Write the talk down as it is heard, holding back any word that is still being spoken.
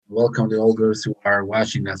Welcome to all those who are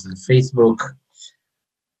watching us on Facebook.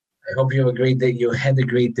 I hope you have a great day. You had a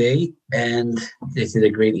great day, and this is a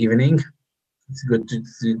great evening. It's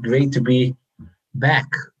great to be back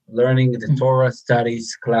learning the Torah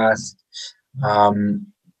studies class and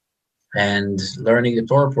learning the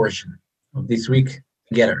Torah portion of this week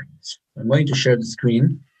together. I'm going to share the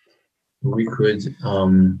screen. We could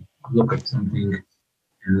look at something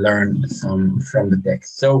and learn some from the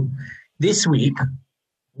text. So this week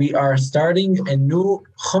we are starting a new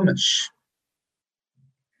Chumash.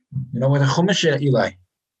 You know what a Chumash is, Eli?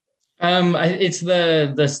 It's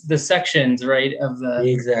the sections, right? Of the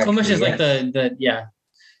exactly. Chumash is like the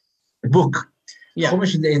book. Yeah.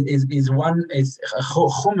 Chumash is one. It's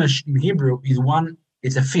Chumash in Hebrew is one.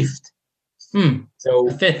 It's a fifth. So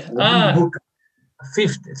a fifth. Book, a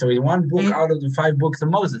fifth. So in one book out of the 5 books of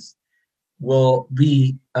Moses will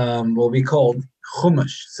be called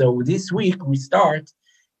Chumash. So this week we start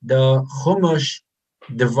the Chumash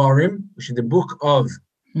Devarim, which is the book of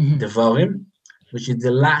Devarim, which is the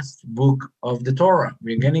last book of the Torah.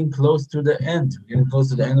 We're getting close to the end. We're getting close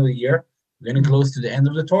to the end of the year. We're getting close to the end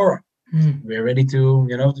of the Torah. We're ready to,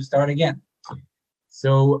 to start again.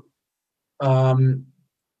 So, so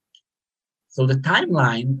the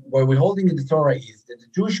timeline where we're holding in the Torah is that the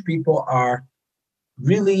Jewish people are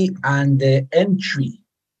really on the entry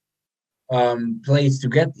place to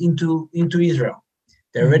get into Israel.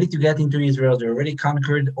 They're ready to get into Israel. They already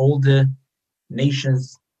conquered all the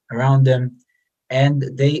nations around them, and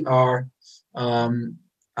they are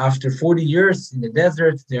after 40 years in the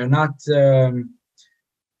desert. They are not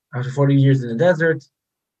after 40 years in the desert,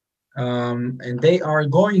 and they are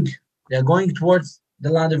going towards the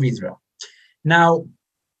land of Israel. Now,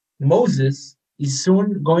 Moses is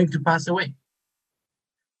soon going to pass away.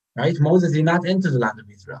 Right? Moses did not enter the land of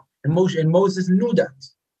Israel, and Moses knew that.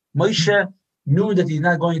 Moshe knew that he's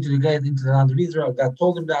not going to get into the land of Israel. God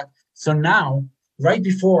told him that. So now, right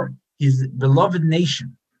before his beloved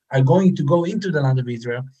nation are going to go into the land of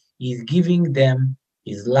Israel, he's giving them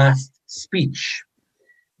his last speech.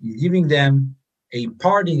 He's giving them a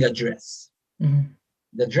parting address,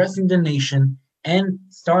 addressing the nation and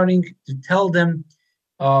starting to tell them,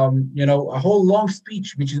 a whole long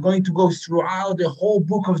speech, which is going to go throughout the whole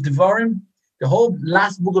book of Devarim. The whole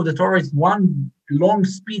last book of the Torah is one long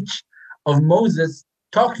speech of Moses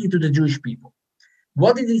talking to the Jewish people.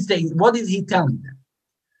 What did he say? What is he telling them?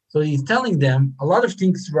 So he's telling them a lot of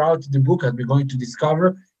things throughout the book that we're going to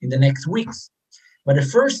discover in the next weeks. But the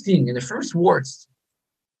first thing and the first words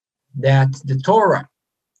that the Torah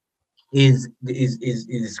is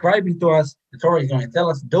describing to us, the Torah is going to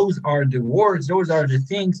tell us, those are the words, those are the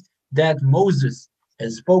things that Moses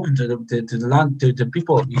has spoken to the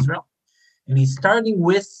people of Israel. And he's starting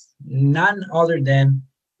with none other than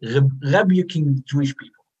rebuking the Jewish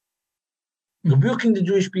people. Rebuking the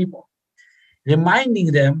Jewish people.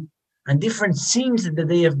 Reminding them on different sins that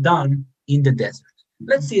they have done in the desert.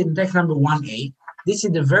 Let's see in text number 1a. This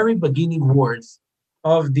is the very beginning words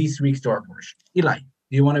of this week's Torah portion. Eli, do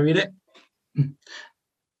you want to read it?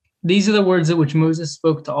 These are the words at which Moses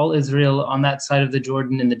spoke to all Israel on that side of the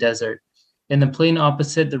Jordan in the desert, in the plain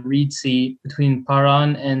opposite the Reed Sea, between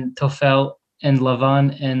Paran and Tophel and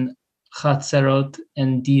Lavan and Chatzerot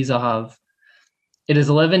and Di-Zahav. It is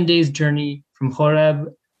 11 days' journey from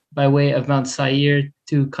Horeb by way of Mount Seir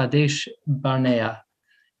to Kadesh Barnea.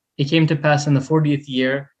 It came to pass in the 40th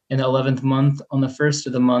year, in the 11th month, on the first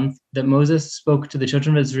of the month, that Moses spoke to the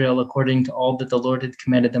children of Israel according to all that the Lord had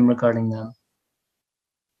commanded them regarding them.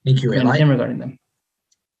 Thank you, Eli. Regarding them.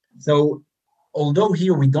 So, although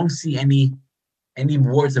here we don't see any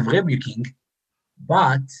words of rebuking,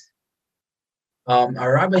 but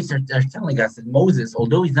our rabbis are telling us that Moses,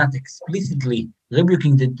 although he's not explicitly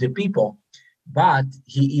rebuking the people, but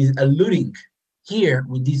he is alluding here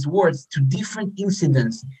with these words to different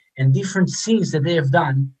incidents and different sins that they have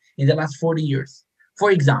done in the last 40 years.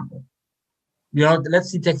 For example, let's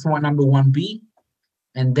see text number 1b,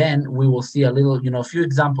 and then we will see a few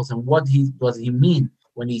examples of what does he mean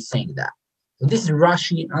when he's saying that. So this is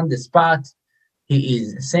Rashi on the spot. He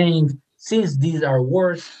is saying, since these are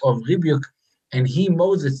words of rebuke, and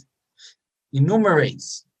Moses,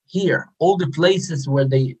 enumerates here all the places where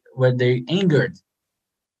they angered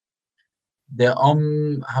the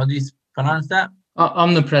how do you pronounce that?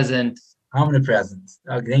 Omnipresent.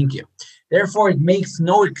 Okay, thank you. Therefore, it makes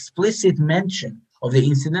no explicit mention of the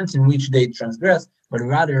incidents in which they transgressed, but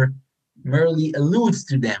rather merely alludes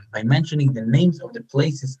to them by mentioning the names of the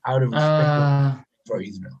places out of respect for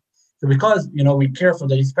Israel. So, because we care for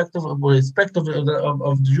the respect of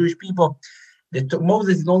the Jewish people,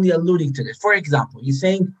 Moses is only alluding to this. For example, he's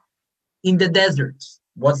saying in the desert,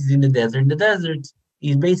 What's in the desert? In the desert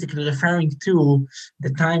is basically referring to the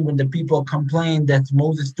time when the people complained that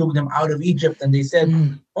Moses took them out of Egypt, and they said,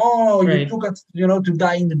 "Oh, you took us, to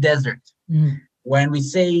die in the desert." When we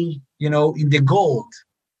say, in the gold,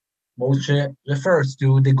 Moshe refers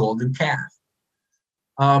to the golden calf.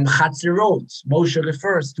 Chatzerot, Moshe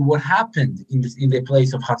refers to what happened in the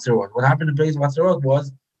place of Chatzerot. What happened in the place of Chatzerot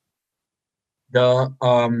was the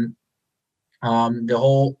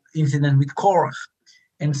whole incident with Korach,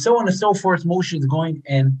 and so on and so forth. Moshe is going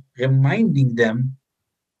and reminding them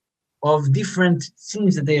of different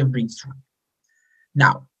scenes that they have been through.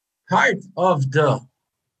 Now, part of the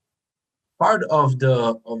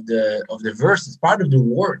verses, part of the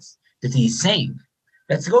words that he is saying.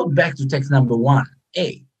 Let's go back to text number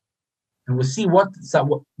 1a, and we'll see what's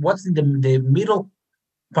in the middle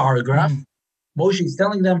paragraph. Moshe is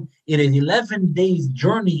telling them it is 11 days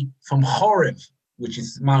journey from Horeb, which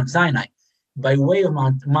is Mount Sinai, by way of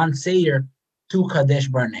Mount Seir to Kadesh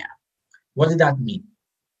Barnea. What did that mean?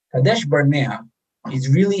 Kadesh Barnea is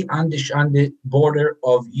really on the border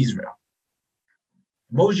of Israel.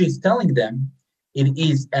 Moshe is telling them it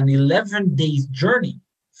is an 11 days journey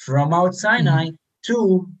from Mount Sinai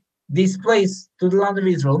to this place, to the land of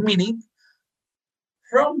Israel, meaning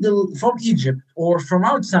from Egypt or from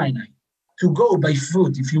Mount Sinai to go by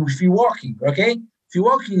foot. If you're walking, okay, if you're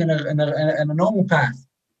walking in a normal path,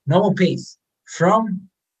 normal pace from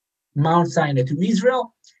Mount Sinai to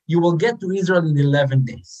Israel, you will get to Israel in 11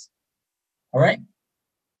 days. All right.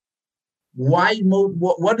 Why?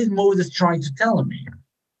 What is Moses trying to tell him here?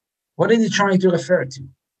 What is he trying to refer to?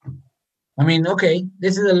 I mean, okay,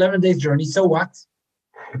 this is an 11 days journey. So what?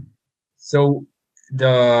 So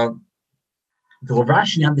the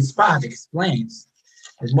Rashi on the spot explains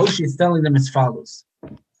that Moshe is telling them as follows.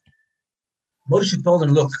 Moshe told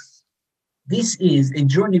them, look, this is a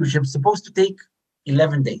journey which is supposed to take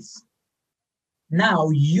 11 days. Now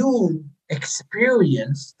you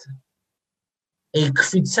experienced a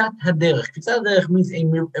kfitzat haderech. Kfitzat haderech means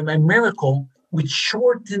a miracle which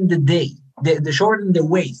shortened the day, shortened the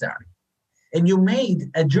way, sorry. And you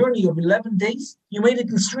made a journey of 11 days, you made it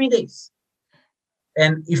in 3 days.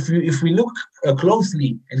 And if we look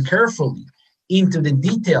closely and carefully into the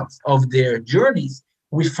details of their journeys,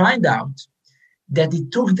 we find out that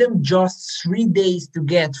it took them just 3 days to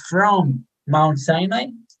get from Mount Sinai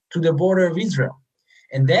to the border of Israel.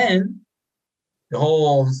 And then the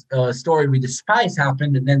whole story with the spies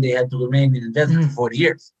happened, and then they had to remain in the desert for 40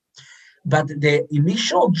 years. But the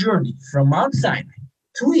initial journey from Mount Sinai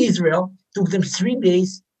to Israel took them 3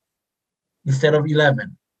 days instead of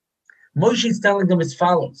 11. Moshe is telling them as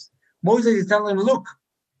follows. Moses is telling them, look,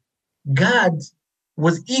 God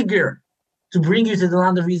was eager to bring you to the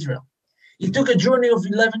land of Israel. It took a journey of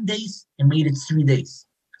 11 days and made it 3 days.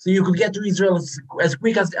 So you could get to Israel as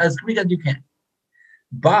quick as you can.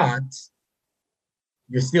 But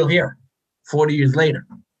you're still here 40 years later.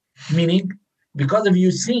 Meaning, because of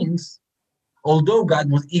your sins, although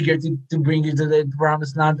God was eager to bring you to the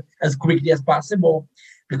promised land as quickly as possible,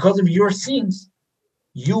 because of your sins,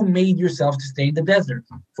 you made yourself to stay in the desert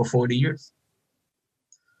for 40 years.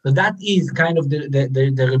 So that is kind of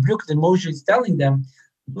the rebuke that Moshe is telling them.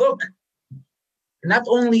 Look, not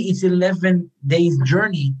only it's 11 days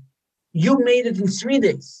journey, you made it in 3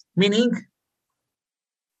 days, meaning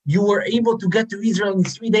you were able to get to Israel in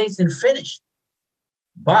 3 days and finish.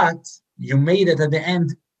 But you made it at the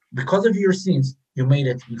end, because of your sins, you made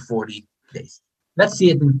it in 40 days. Let's see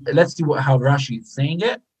it. Let's see how Rashi is saying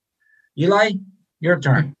it. Eli, your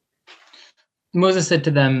turn. Moses said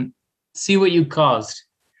to them, see what you caused.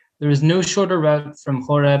 There is no shorter route from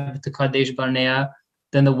Horeb to Kadesh Barnea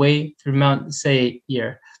than the way through Mount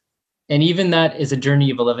Seir, and even that is a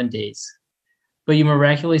journey of 11 days. But you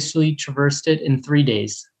miraculously traversed it in 3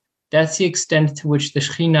 days. That's the extent to which the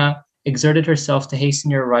Shekhinah exerted herself to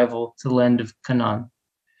hasten your arrival to the land of Canaan.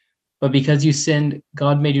 But because you sinned,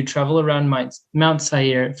 God made you travel around Mount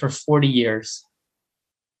Seir for 40 years.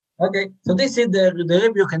 Okay, so this is the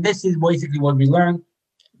rebuke, and this is basically what we learned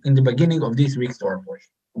in the beginning of this week's Torah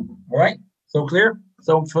portion. All right, so clear?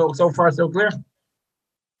 So far, so clear?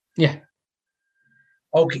 Yeah.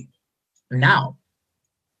 Okay, now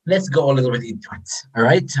let's go a little bit into it. All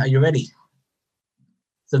right, are you ready?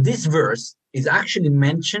 So this verse is actually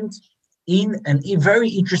mentioned in a very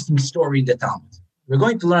interesting story in the Talmud. We're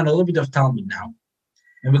going to learn a little bit of Talmud now,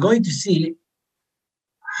 and we're going to see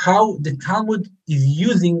how the Talmud is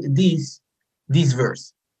using this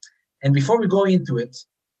verse. And before we go into it,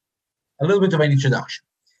 a little bit of an introduction.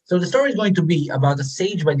 So the story is going to be about a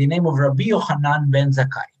sage by the name of Rabbi Yochanan ben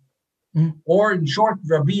Zakkai, or in short,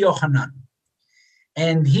 Rabbi Yochanan.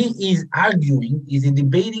 and he is arguing, is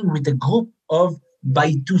debating with a group of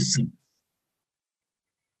Baitusim.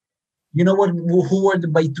 You know who were the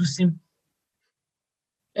Baitusim?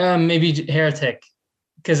 Maybe heretic,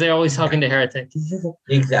 because they're always talking to heretic.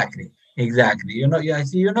 Exactly. You know, I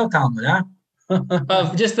see you know Talmud, huh?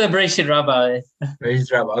 Just the Bereshit Rabbah.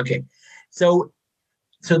 Bereshit Rabbah. Okay, so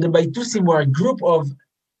the Baitusim were a group of,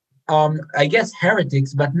 I guess,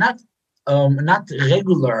 heretics, but not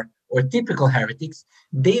regular or typical heretics.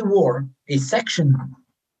 They were a section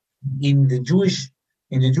in the Jewish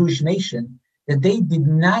nation that they did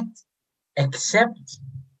not accept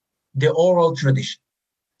the oral tradition.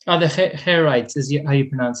 Oh, the Herites is how you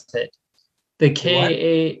pronounce it. The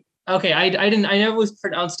K A. Okay, I never was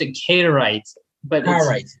pronounced it Karaites, but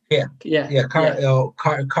Karaites, yeah.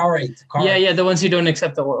 Karaites. Yeah, the ones who don't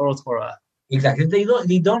accept the oral Torah. Exactly.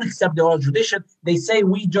 They don't accept the oral tradition. They say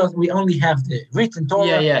we only have the written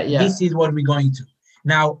Torah. Yeah. This is what we're going to.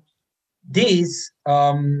 Now, this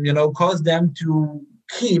caused them to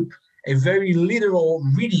keep a very literal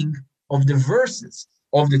reading of the verses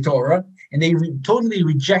of the Torah, and they totally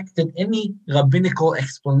rejected any rabbinical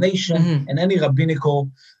explanation and any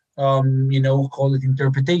rabbinical call it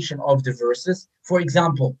interpretation of the verses. For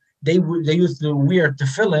example, they used to wear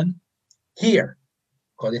tefillin here,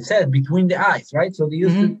 because it said between the eyes, right? So they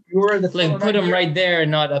used to wear the like put them right there,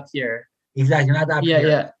 not up here. Exactly, not up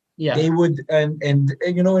here. Yeah. They would and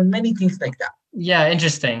many things like that. Yeah,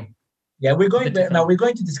 interesting. Yeah, we're going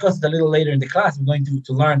to discuss it a little later in the class. We're going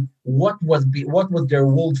to learn what was their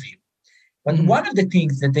worldview. But one of the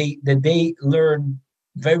things that they learn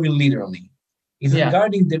very literally is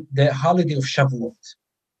regarding the holiday of Shavuot.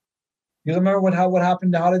 You remember what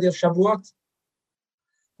happened the holiday of Shavuot?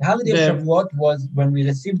 The holiday of Shavuot was when we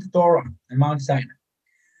received the Torah in Mount Sinai.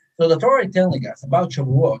 So the Torah is telling us about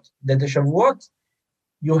Shavuot, that the Shavuot,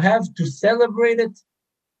 you have to celebrate it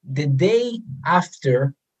the day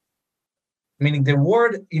after, meaning the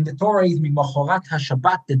word in the Torah is Mimachorat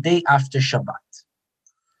HaShabbat, the day after Shabbat.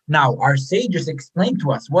 Now, our sages explain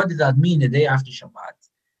to us what does that mean, the day after Shabbat.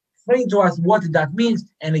 Explain to us what that means,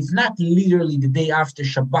 and it's not literally the day after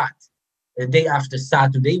Shabbat, the day after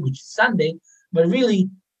Saturday, which is Sunday, but really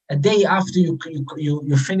a day after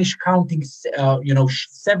you finish counting,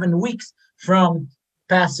 7 weeks from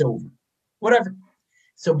Passover, whatever.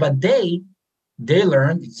 So, but they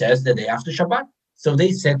learned, it says the day after Shabbat. So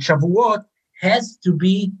they said Shavuot has to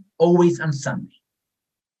be always on Sunday.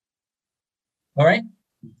 All right?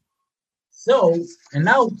 So, and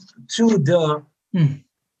now to the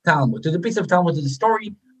Talmud, to the piece of Talmud, to the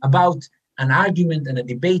story about an argument and a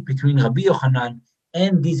debate between Rabbi Yochanan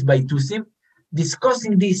and these Baitusim,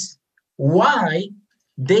 discussing this, why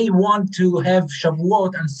they want to have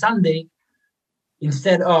Shavuot on Sunday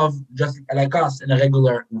instead of just like us in a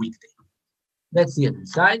regular weekday. Let's see it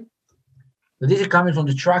inside. So this is coming from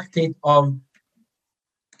the tractate of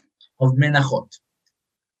Menachot.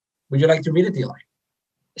 Would you like to read it, Eli?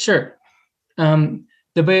 Sure. The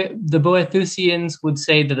Boethusians would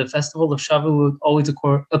say that the festival of Shavuot always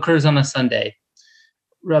occurs on a Sunday.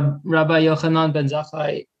 Rabbi Yochanan ben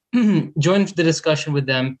Zakkai joined the discussion with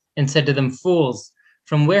them and said to them, "Fools,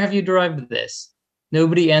 from where have you derived this?"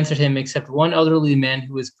 Nobody answered him except one elderly man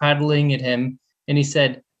who was prattling at him, and he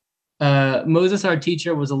said, Moses, our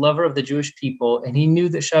teacher, was a lover of the Jewish people, and he knew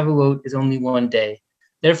that Shavuot is only one day.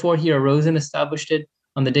 Therefore, he arose and established it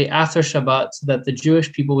on the day after Shabbat so that the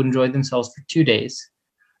Jewish people would enjoy themselves for 2 days.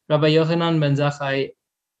 Rabbi Yochanan ben Zakkai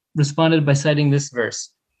responded by citing this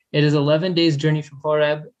verse. It is 11 days' journey from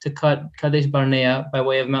Horeb to Kadesh Barnea by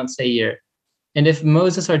way of Mount Seir. And if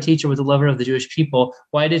Moses, our teacher, was a lover of the Jewish people,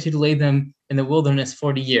 why did he delay them in the wilderness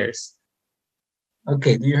 40 years?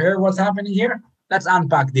 Okay, do you hear what's happening here? Let's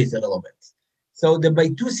unpack this a little bit. So the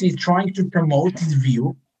Baitusi is trying to promote his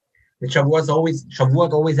view that Shavuot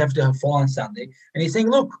always have to fall on Sunday. And he's saying,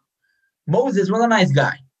 look, Moses was a nice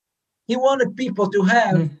guy. He wanted people to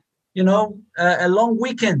have, a long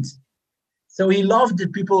weekend. So he loved the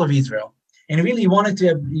people of Israel. And really wanted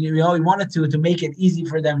to make it easy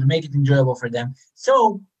for them, to make it enjoyable for them.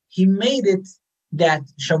 So he made it that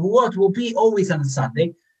Shavuot will be always on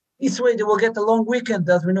Sunday. This way they will get a long weekend,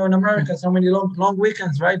 as we know in America, so many long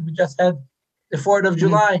weekends, right? We just had the 4th of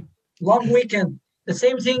July, long weekend. The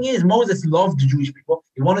same thing is, Moses loved the Jewish people.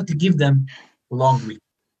 He wanted to give them a long weekend.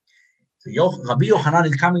 So Rabbi Yochanan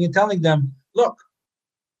is coming and telling them, look,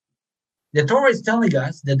 the Torah is telling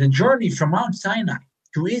us that the journey from Mount Sinai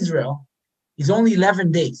to Israel is only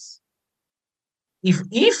 11 days. If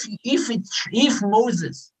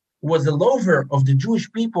Moses was a lover of the Jewish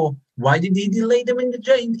people, why did he delay them in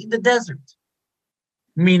the desert?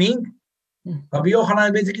 Meaning, Rabbi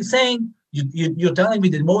Yochanan basically saying, You're telling me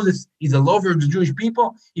that Moses is a lover of the Jewish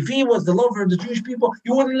people? If he was the lover of the Jewish people,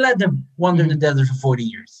 you wouldn't let them wander the desert for 40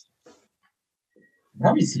 years.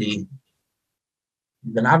 Obviously,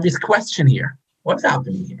 an obvious question here. What's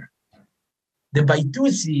happening here? The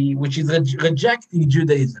Baitusi, which is rejecting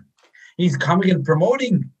Judaism, he's coming and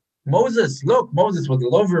promoting Moses. Look, Moses was the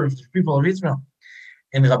lover of the people of Israel.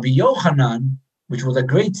 And Rabbi Yochanan, which was a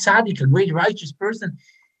great tzaddik, a great righteous person,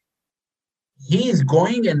 he is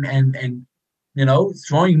going and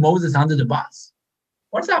throwing Moses under the bus.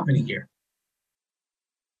 What's happening here?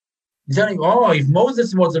 He's telling, if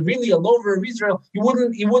Moses was really a lover of Israel, he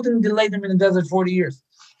wouldn't delay them in the desert 40 years.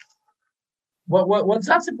 What's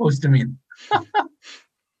that supposed to mean?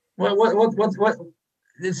 What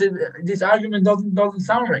this argument doesn't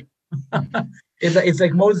sound right. It's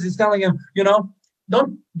like Moses is telling him,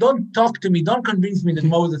 don't talk to me, don't convince me that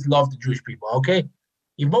Moses loved the Jewish people, okay?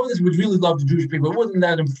 If Moses would really love the Jewish people, he wouldn't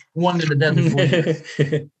let them wander the desert 40 years.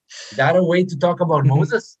 Is that a way to talk about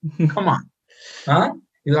Moses? Come on. Huh?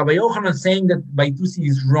 Is Rabbi Yochanan saying that Baitusi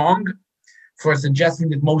is wrong for suggesting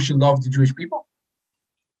that Moshe loved the Jewish people?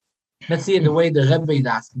 Let's see the way the Rebbe is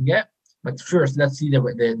asking, yeah? But first, let's see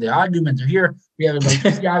the argument here. We have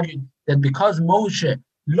Baitusi arguing that because Moshe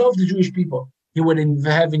loved the Jewish people, he would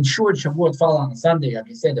have ensured Shavuot fall on a Sunday,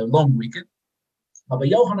 like I said, a long weekend. Rabbi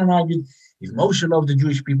Yochanan argued, if Moshe loved the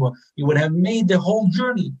Jewish people, he would have made the whole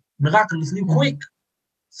journey miraculously quick.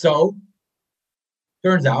 So,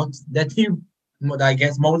 turns out that I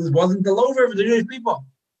guess Moses wasn't the lover of the Jewish people.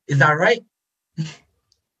 Is that right?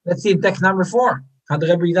 Let's see text number 4, how the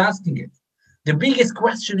Rebbe is asking it. The biggest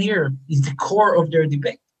question here is the core of their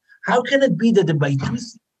debate. How can it be that the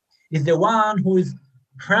Baitusi is the one whose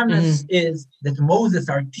premise is that Moses,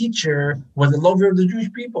 our teacher, was a lover of the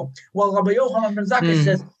Jewish people? Well, Rabbi Yochanan ben Zakkai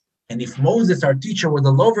says, and if Moses, our teacher, was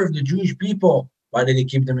a lover of the Jewish people, why did he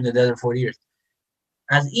keep them in the desert 40 years?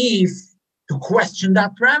 As if to question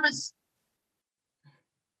that premise.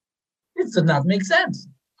 It does not make sense,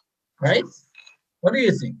 right? What do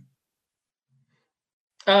you think?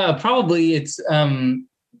 Probably it's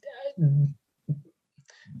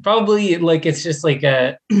probably like it's just like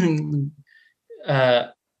a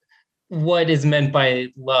what is meant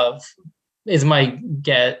by love is my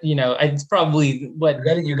guess. It's probably what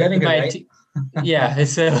you're getting it right. Yeah.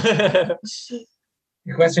 So the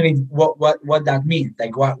question is what that means.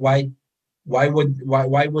 Like why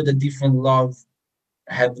would a different love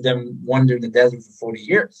have them wander the desert for 40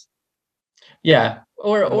 years? Yeah,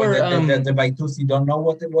 or the Baitusi don't know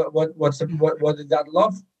what is that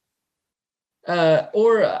love?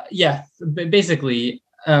 Basically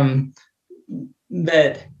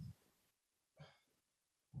that.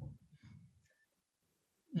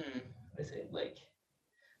 Like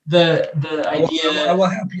the idea. I will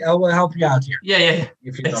help you. I will help you out here. Yeah.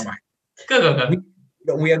 If you don't mind. Go.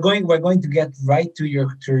 We're going to get right to your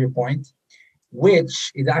point,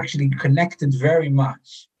 which is actually connected very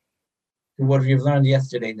much to what we've learned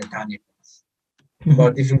yesterday in the Tanya class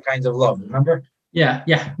about different kinds of love. Remember? Yeah.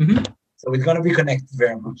 Mm-hmm. So it's going to be connected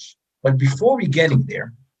very much. But before we getting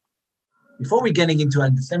into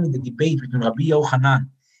understanding the debate between Rabbi Yochanan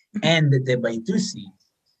and the Baitusi,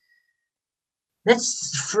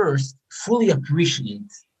 let's first fully appreciate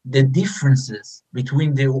the differences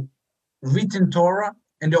between the written Torah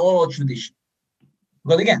and the oral tradition.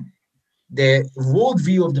 Because again, the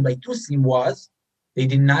worldview of the Baitusim was they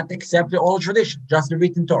did not accept the oral tradition, just the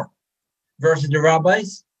written Torah, versus the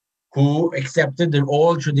rabbis who accepted the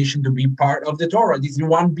oral tradition to be part of the Torah. This is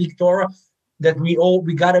one big Torah that we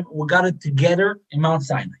got it together in Mount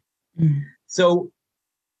Sinai. So,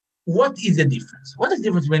 what is the difference? What is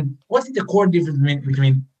the core difference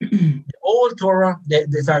between the old Torah,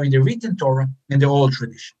 the written Torah, and the oral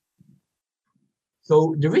tradition?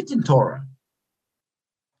 So the written Torah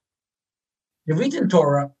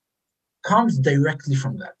comes directly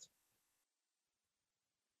from that.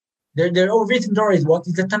 The written Torah is what?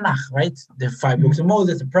 It's the Tanakh, right? The 5 books of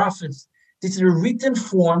Moses, the prophets. This is a written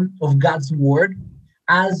form of God's word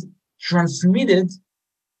as transmitted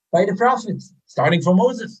by the prophets, starting from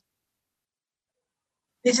Moses.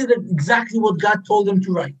 This is exactly what God told them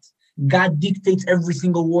to write. God dictates every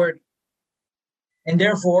single word. And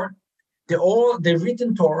therefore, the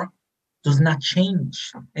written Torah does not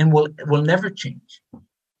change and will never change.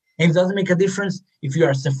 And it doesn't make a difference if you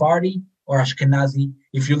are Sephardi or Ashkenazi.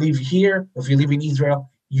 If you live here, if you live in Israel,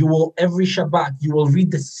 every Shabbat, you will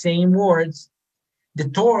read the same words. The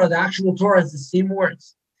Torah, the actual Torah is the same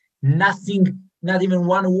words. Nothing, not even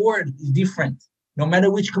one word is different. No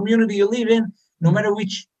matter which community you live in, no matter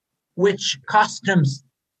which customs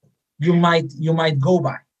you might go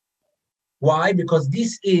by. Why? Because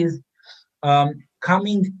this is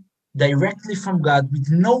coming directly from God with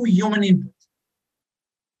no human input,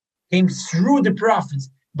 came through the prophets,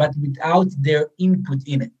 but without their input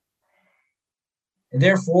in it. And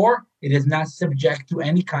therefore, it is not subject to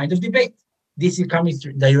any kind of debate. This is coming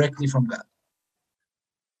directly from God.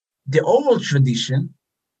 The oral tradition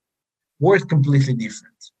works completely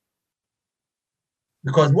different.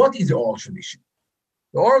 Because what is the oral tradition?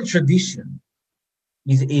 The oral tradition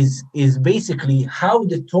is basically how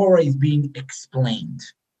the Torah is being explained.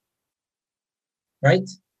 Right?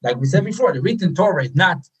 Like we said before, the written Torah is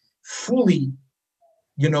not fully,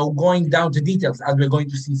 going down to details, as we're going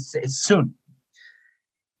to see soon.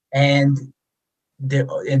 And the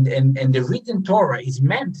written Torah is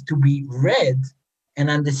meant to be read and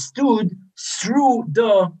understood through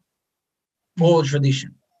the oral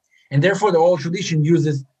tradition. And therefore, the oral tradition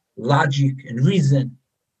uses logic and reason,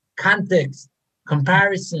 context,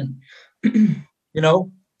 comparison,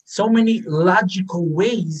 so many logical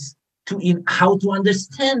ways in how to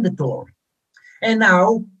understand the Torah. And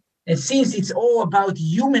since it's all about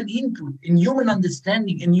human input and human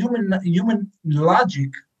understanding and human logic,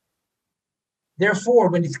 therefore,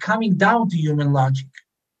 when it's coming down to human logic,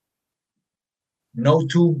 no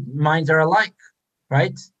two minds are alike,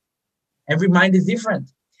 right? Every mind is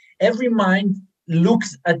different. Every mind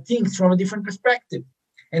looks at things from a different perspective.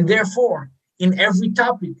 And therefore, in every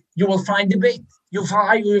topic, you will find debate. You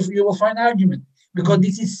will find argument, because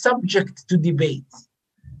this is subject to debate.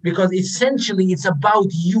 Because essentially, it's about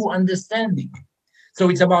you understanding. So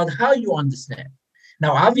it's about how you understand.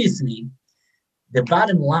 Now, obviously, the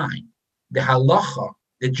bottom line, the halacha,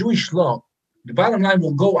 the Jewish law, the bottom line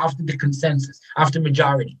will go after the consensus, after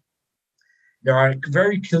majority. There are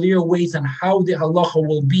very clear ways on how the halacha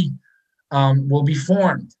will be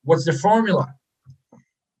formed. What's the formula?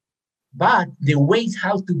 But the ways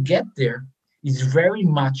how to get there is very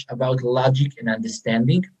much about logic and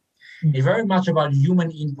understanding. It's very much about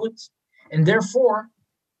human input, and therefore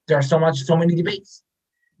there are so many debates.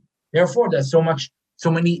 Therefore, there's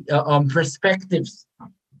so many perspectives.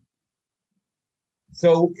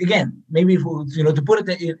 So again, maybe to put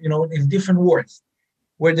it in different words,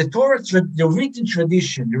 where the Torah, the written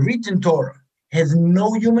tradition, the written Torah has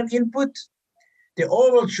no human input, the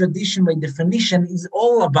oral tradition, by definition, is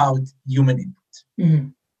all about human input. Mm-hmm.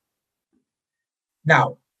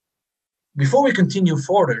 Now, before we continue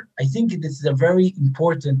further, I think this is a very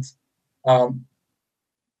important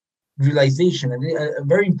realization, a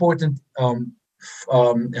very important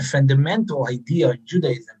a fundamental idea in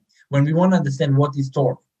Judaism when we want to understand what is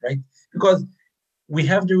Torah, right? Because we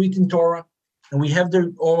have the written Torah and we have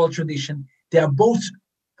the oral tradition. They are both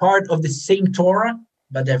part of the same Torah,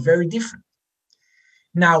 but they're very different.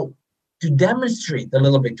 Now, to demonstrate a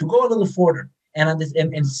little bit, to go a little further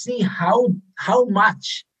and see how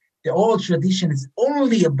much the oral tradition is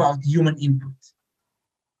only about human input.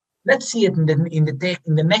 Let's see it in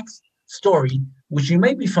the next story, which you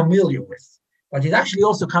may be familiar with, but it's actually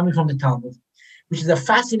also coming from the Talmud, which is a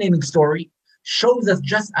fascinating story. Shows us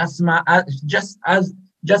just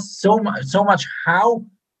so much how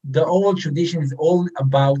the oral tradition is all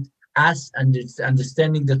about us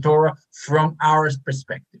understanding the Torah from our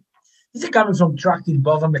perspective. This is coming from Tractate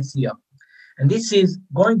Bava Metzia, and this is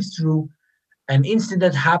going through an incident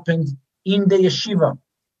that happened in the yeshiva,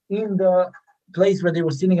 in the place where they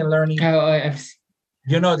were sitting and learning.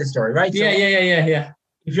 You know the story, right? Yeah.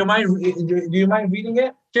 If you mind, do you mind reading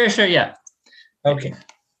it? Sure, yeah. Okay.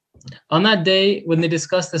 On that day, when they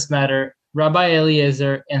discussed this matter, Rabbi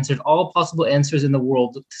Eliezer answered all possible answers in the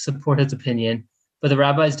world to support his opinion, but the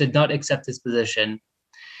rabbis did not accept his position.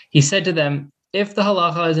 He said to them, "If the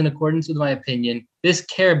halacha is in accordance with my opinion, this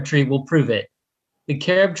carob tree will prove it." The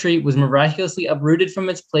carob tree was miraculously uprooted from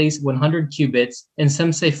its place 100 cubits, and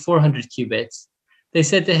some say 400 cubits. They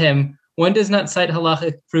said to him, "One does not cite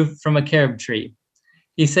halachic proof from a carob tree."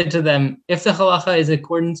 He said to them, "If the halacha is in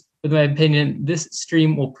accordance with my opinion, this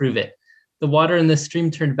stream will prove it." The water in the stream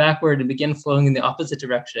turned backward and began flowing in the opposite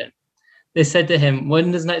direction. They said to him,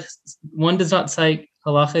 one does not cite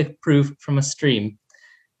halachic proof from a stream.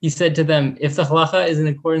 He said to them, "If the halacha is in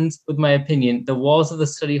accordance with my opinion, the walls of the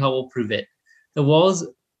study hall will prove it." The walls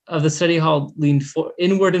of the study hall leaned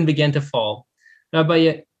inward and began to fall.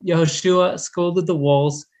 Rabbi Yehoshua scolded the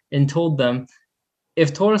walls and told them,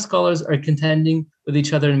 "If Torah scholars are contending with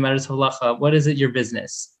each other in matters of halacha, what is it your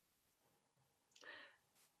business?"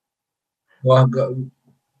 Well,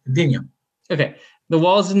 continue. Okay. The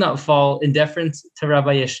walls did not fall in deference to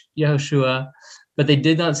Rabbi Yehoshua, but they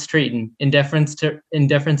did not straighten in deference to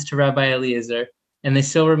Rabbi Eliezer, and they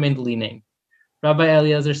still remained leaning. Rabbi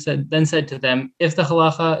Eliezer then said to them, "If the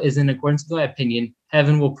halacha is in accordance with my opinion,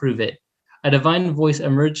 heaven will prove it. a divine voice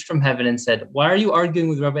emerged from heaven and said, "Why are you arguing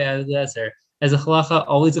with Rabbi Eliezer, as a halacha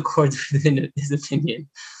always accords with his opinion?"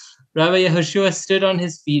 Rabbi Yehoshua stood on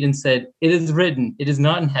his feet and said, "It is written, it is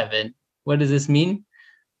not in heaven." What does this mean?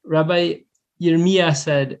 Rabbi Yirmiyah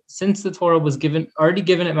said, "Since the Torah was already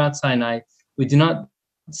given at Mount Sinai, we do not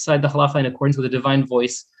decide the halacha in accordance with the divine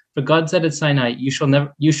voice. For God said at Sinai, you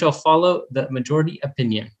shall follow the majority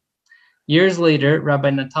opinion." Years later,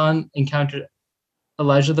 Rabbi Natan encountered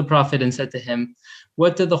Elijah the prophet and said to him,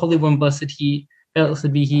 "What did the Holy One, blessed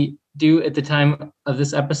be he, do at the time of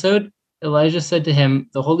this episode?" Elijah said to him,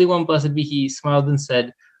 "The Holy One, blessed be he, smiled and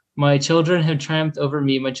said, 'My children have triumphed over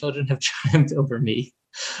me. My children have triumphed over me.'"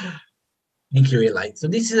 Thank you, Eli. So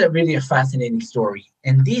this is really a fascinating story.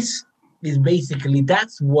 And this is basically,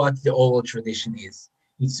 that's what the oral tradition is.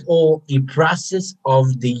 It's all a process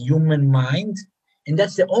of the human mind. And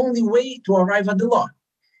that's the only way to arrive at the law.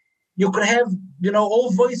 You could have,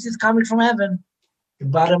 all voices coming from heaven. The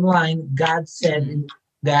bottom line, God said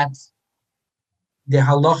that the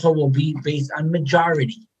halacha will be based on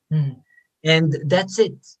majority. And that's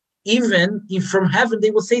it. Even if from heaven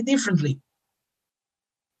they will say differently.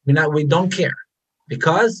 We don't care,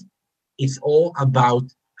 because it's all about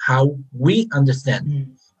how we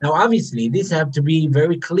understand. Now, obviously, this have to be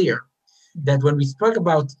very clear that when we spoke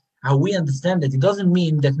about how we understand it, it doesn't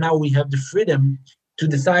mean that now we have the freedom to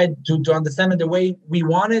decide to understand it the way we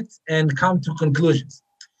want it and come to conclusions.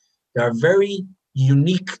 There are very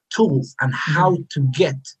unique tools on how to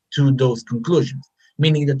get to those conclusions,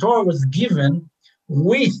 meaning the Torah was given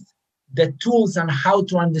with the tools on how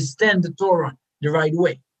to understand the Torah the right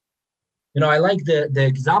way. I like the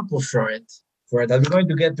example for it. I'm going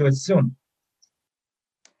to get to it soon.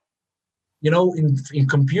 In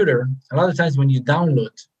computer, a lot of times when you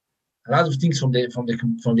download a lot of things from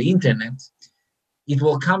the internet, it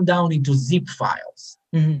will come down into zip files,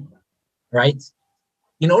 right?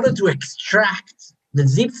 In order to extract the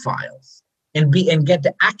zip files and get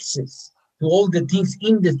the access to all the things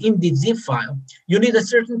in the zip file, you need a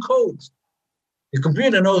certain code. The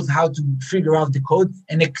computer knows how to figure out the code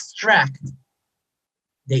and extract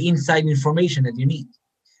the inside information that you need.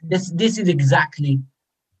 This is exactly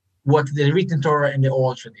what the written Torah and the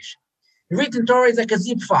oral tradition. The written Torah is like a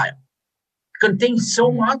zip file. It contains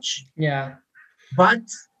so much, but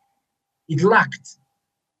it's locked.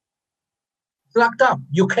 It's locked up.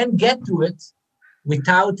 You can't get to it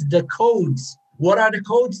without the codes. What are the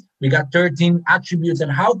codes? We got 13 attributes on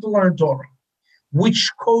how to learn Torah.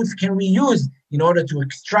 Which codes can we use in order to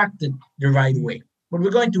extract it the right way? But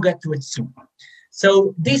we're going to get to it soon.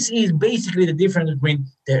 So this is basically the difference between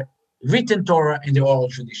the written Torah and the oral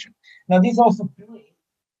tradition. Now, this also plays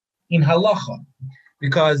in halacha,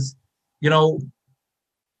 because, in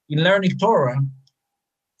learning Torah,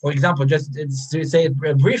 for example, just to say it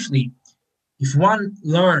briefly, if one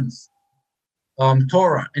learns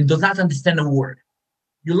Torah and does not understand a word,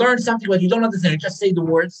 you learn something but you don't understand, you just say the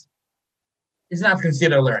words, it's not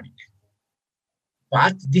considered learning.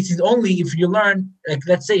 But this is only if you learn, like,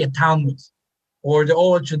 let's say, a Talmud or the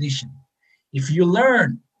oral tradition. If you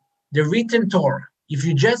learn the written Torah, if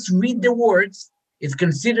you just read the words, it's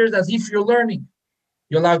considered as if you're learning.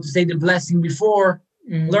 You're allowed to say the blessing before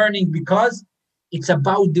learning, because it's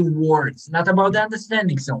about the words, not about the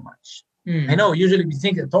understanding so much. I know usually we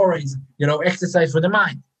think that Torah is, exercise for the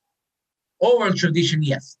mind. Oral tradition,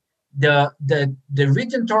 yes. The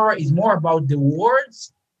written Torah is more about the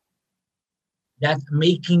words that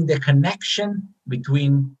making the connection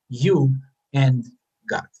between you and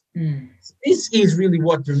God. So this is really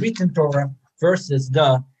what the written Torah versus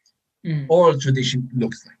the oral tradition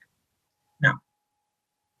looks like. Now,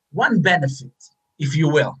 one benefit, if you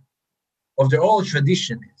will, of the oral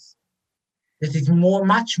tradition is that it's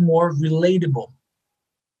much more relatable,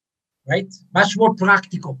 right? Much more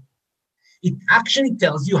practical. It actually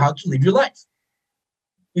tells you how to live your life.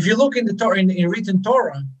 If you look in the Torah, in written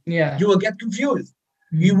Torah, you will get confused.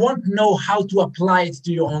 You won't know how to apply it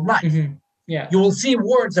to your own life. You will see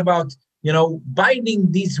words about,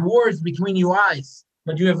 binding these words between your eyes,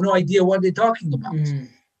 but you have no idea what they're talking about.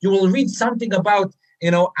 You will read something about,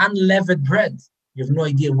 unleavened bread. You have no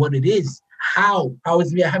idea what it is, how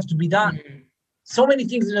it have to be done. So many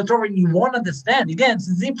things in the Torah you won't understand. Again, it's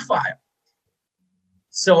a zip file.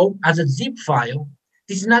 So, as a zip file,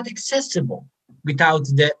 this is not accessible without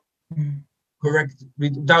the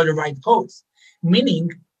without the right codes. Meaning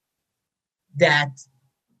that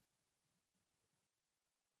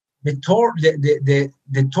the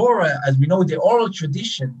Torah, as we know, the oral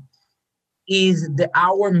tradition is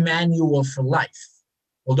our manual for life.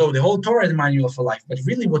 Although the whole Torah is a manual for life, but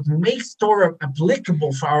really what makes Torah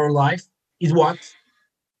applicable for our life is what?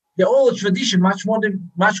 the oral tradition much more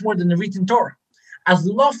than the written Torah. As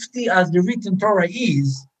lofty as the written Torah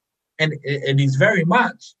is, and it is very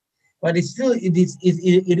much, but it is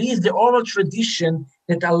the oral tradition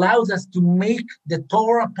that allows us to make the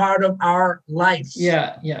Torah part of our lives.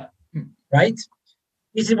 Yeah. Right?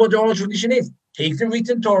 This is what the oral tradition is. Take the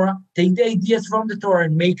written Torah, take the ideas from the Torah,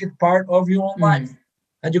 and make it part of your own life.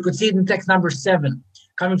 And you could see it in text number 7,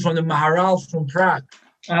 coming from the Maharal from Prague.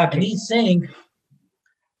 Okay. And he's saying,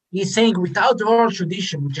 without the oral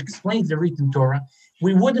tradition, which explains the written Torah,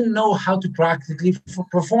 we wouldn't know how to practically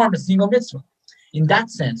perform a single mitzvah. In that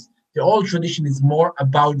sense, the oral tradition is more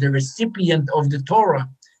about the recipient of the Torah,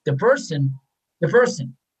 the person.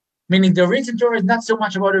 Meaning the written Torah is not so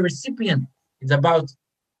much about a recipient. It's about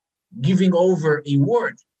giving over a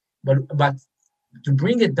word. But to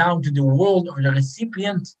bring it down to the world or the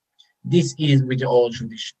recipient, this is with the oral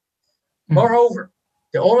tradition. Moreover,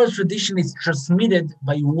 the oral tradition is transmitted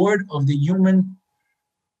by word of the human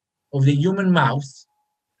mouth.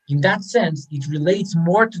 In that sense, it relates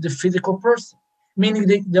more to the physical person, meaning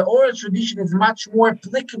the oral tradition is much more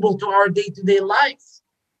applicable to our day-to-day lives,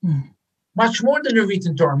 much more than the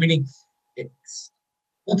written Torah, meaning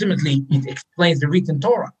ultimately it explains the written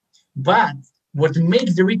Torah. But what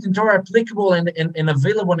makes the written Torah applicable and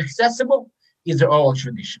available and accessible is the oral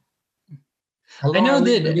tradition. Hello, I know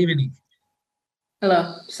Arlene, that. good evening.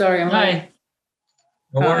 Hello. Sorry, I'm Hi.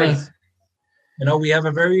 No worries. We have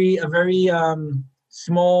a very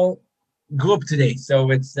small group today,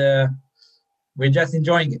 so it's we're just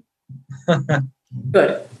enjoying it.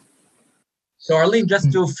 Good. So Arlene, just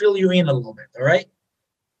to fill you in a little bit, all right?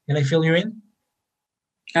 Can I fill you in?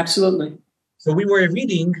 Absolutely. So we were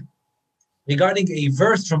reading regarding a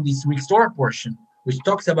verse from this week's Torah portion, which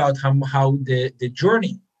talks about how the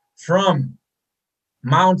journey from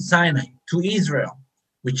Mount Sinai to Israel,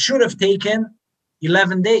 which should have taken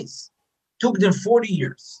 11 days, took them 40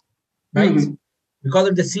 years, right? Because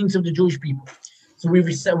of the sins of the Jewish people. So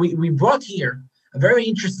we brought here a very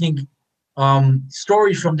interesting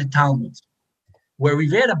story from the Talmud, where we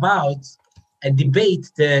read about a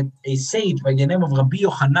debate that a sage by the name of Rabbi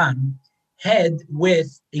Yochanan had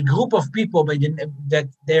with a group of people that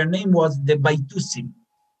their name was the Baitusim.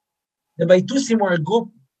 The Baitusim were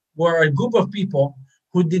a group of people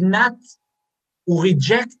who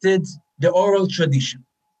rejected the oral tradition.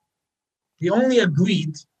 They only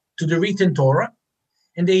agreed to the written Torah,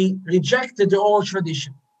 and they rejected the oral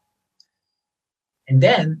tradition. And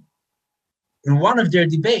then, in one of their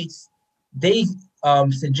debates, they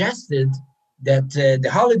suggested that the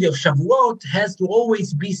holiday of Shavuot has to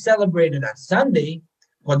always be celebrated on Sunday,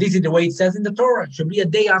 because this is the way it says in the Torah. It should be a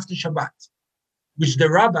day after Shabbat, which the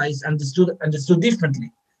rabbis understood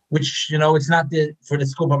differently, which, it's not for the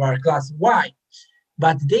scope of our class. Why?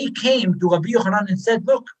 But they came to Rabbi Yochanan and said,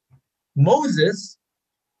 look, Moses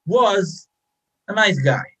was a nice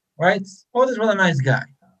guy, right? Moses was a nice guy.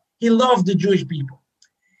 He loved the Jewish people.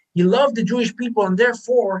 And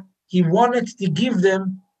therefore, he wanted to give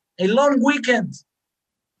them a long weekend.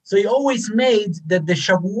 So he always made that the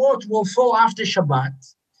Shavuot will fall after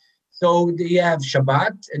Shabbat. So you have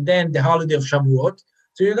Shabbat and then the holiday of Shavuot.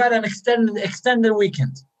 So you got an extended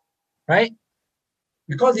weekend, right?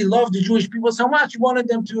 Because he loved the Jewish people so much, he wanted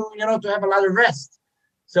them to have a lot of rest.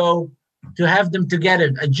 So to have them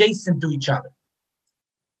together, adjacent to each other.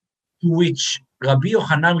 To which Rabbi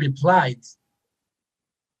Yochanan replied,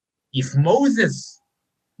 if Moses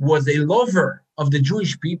was a lover of the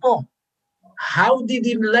Jewish people, how did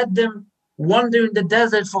he let them wander in the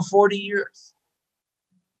desert for 40 years?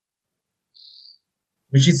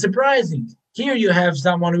 Which is surprising. Here you have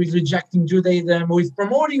someone who is rejecting Judaism, who is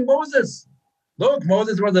promoting Moses. Look,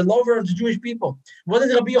 Moses was a lover of the Jewish people. What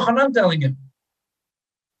is Rabbi Yochanan telling him?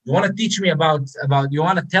 You want to teach me you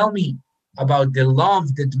want to tell me about the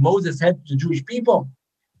love that Moses had to the Jewish people?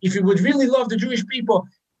 If he would really love the Jewish people,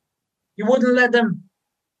 he wouldn't let them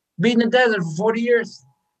be in the desert for 40 years.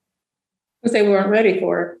 Because they weren't ready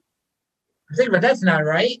for it. I think, but that's not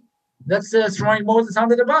right. That's throwing Moses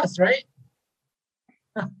under the bus, right?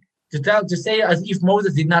 To say as if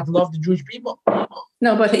Moses did not love the Jewish people.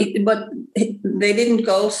 No, but they didn't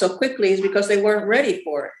go so quickly is because they weren't ready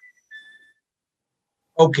for it.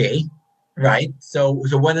 Okay, right. So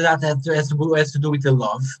what does that has to do with the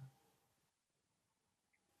love?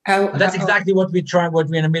 That's exactly what we're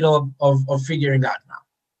in the middle of figuring out now.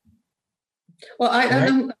 Well,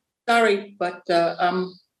 I'm sorry, but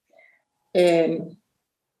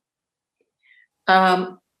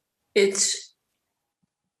it's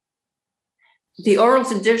the oral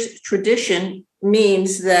tradition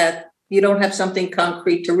means that you don't have something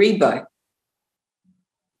concrete to read by,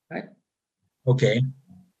 right? Okay,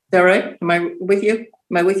 that right? Am I with you?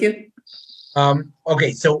 Am I with you?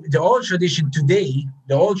 Okay, so the oral tradition today,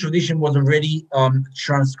 the oral tradition was already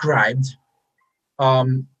transcribed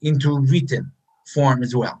into written form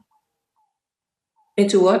as well.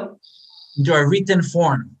 Into what? Into a written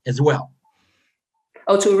form as well.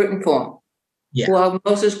 Oh, to a written form. Yeah. Well,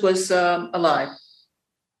 Moses was alive.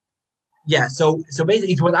 Yeah. So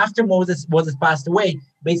basically, it was after Moses passed away.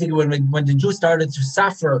 Basically, when the Jews started to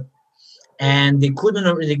suffer, and they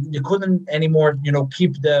couldn't anymore,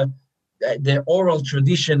 keep the oral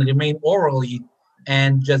tradition, remain orally,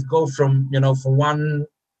 and just go from from one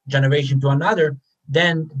generation to another.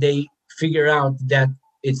 Then they figure out that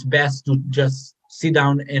it's best to just sit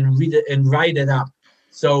down and read it and write it up.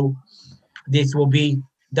 So this will be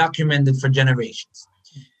documented for generations.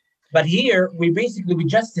 But here we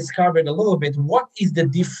just discovered a little bit what is the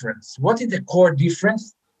difference, what is the core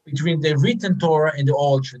difference between the written Torah and the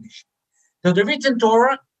oral tradition. So the written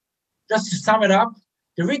Torah, just to sum it up,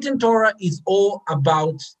 the written Torah is all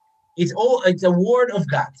about, it's a word of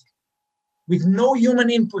God with no human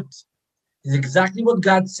input. It's exactly what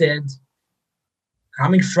God said,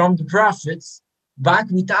 coming from the prophets, but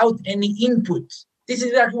without any input. This is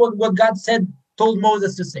exactly what God told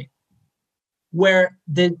Moses to say. Where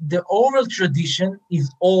the oral tradition is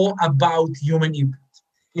all about human input.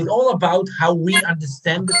 It's all about how we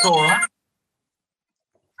understand the Torah,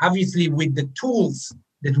 obviously with the tools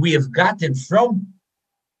that we have gotten from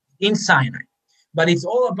in Sinai. But it's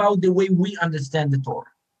all about the way we understand the Torah.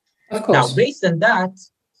 Of course. Now, based on that,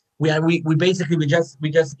 we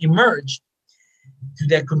just emerged to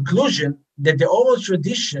the conclusion that the oral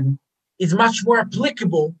tradition is much more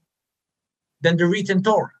applicable than the written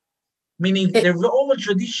Torah. Meaning the oral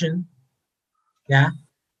tradition, yeah.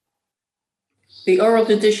 The oral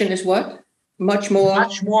tradition is what? Much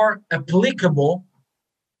more applicable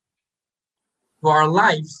to our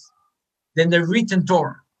lives than the written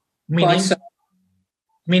Torah.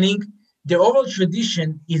 Meaning the oral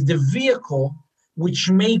tradition is the vehicle which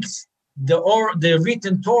makes the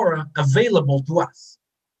written Torah available to us,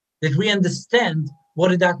 that we understand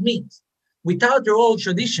what that means. Without the oral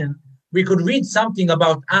tradition, we could read something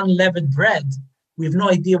about unleavened bread. We have no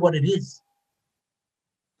idea what it is.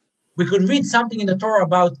 We could read something in the Torah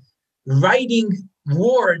about writing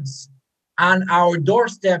words on our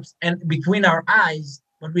doorsteps and between our eyes,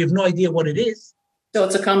 but we have no idea what it is. So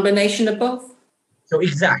it's a combination of both? So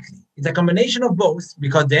exactly. It's a combination of both,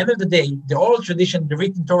 because at the end of the day, the oral tradition, the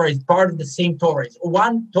written Torah, is part of the same Torah. It's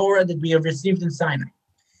one Torah that we have received in Sinai.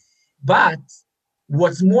 But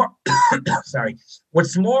what's more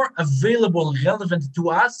available and relevant to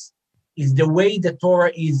us is the way the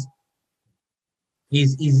Torah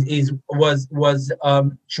was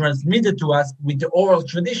transmitted to us with the oral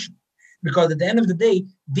tradition. Because at the end of the day,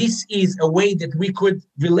 this is a way that we could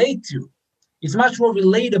relate to. It's much more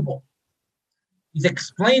relatable. It's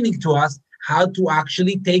explaining to us how to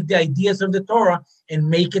actually take the ideas of the Torah and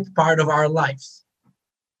make it part of our lives.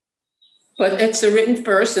 But it's the written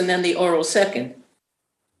first and then the oral second.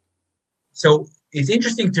 So it's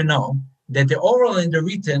interesting to know that the oral and the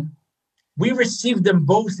written, we received them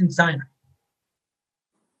both in Sinai.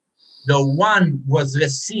 The one was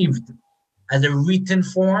received as a written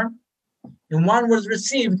form, and one was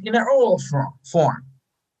received in an oral form.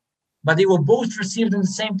 But they were both received at the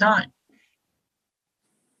same time.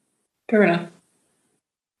 Fair enough.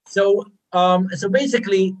 So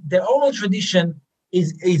basically, the oral tradition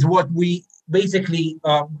is what we basically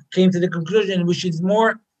came to the conclusion, which is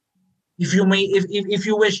more, if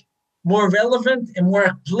you wish, more relevant and more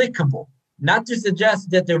applicable. Not to suggest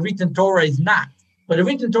that the written Torah is not, but the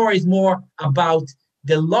written Torah is more about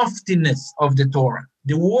the loftiness of the Torah,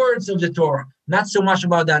 the words of the Torah, not so much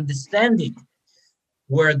about the understanding,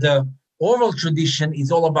 where the oral tradition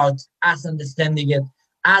is all about us understanding it,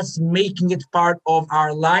 us making it part of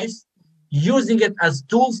our lives, using it as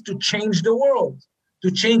tools to change the world,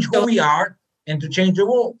 to change who we are and to change the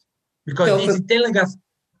world. Because this is telling us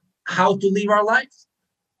how to live our lives.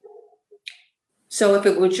 So if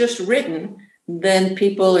it were just written, then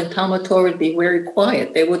people in Talmud Torah would be very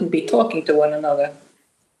quiet. They wouldn't be talking to one another.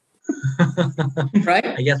 Right?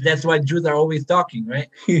 I guess that's why Jews are always talking, right?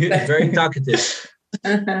 Very talkative.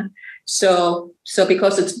 Uh-huh. So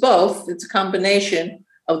because it's both, it's a combination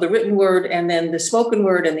of the written word and then the spoken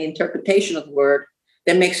word and the interpretation of the word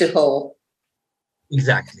that makes it whole.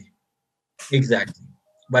 Exactly.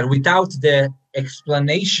 But without the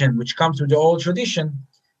explanation which comes with the oral tradition,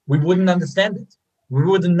 we wouldn't understand it. We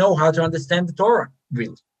wouldn't know how to understand the Torah,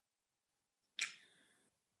 really.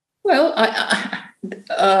 Well,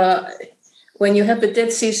 when you have the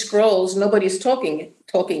Dead Sea Scrolls, nobody's talking it.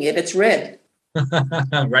 It's read.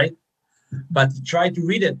 right? But try to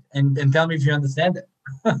read it and tell me if you understand it.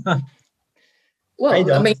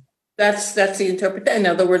 Well, I mean, that's the interpretation.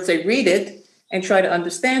 In other words, they read it and try to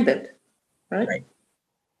understand it, right? Right.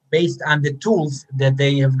 Based on the tools that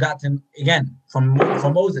they have gotten, again, from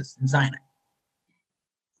Moses in Sinai.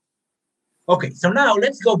 Okay, so now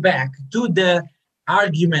let's go back to the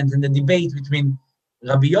argument and the debate between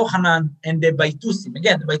Rabbi Yochanan and the Baitusim.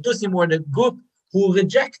 Again, the Baitusim were the group who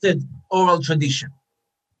rejected oral tradition.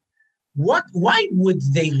 Why would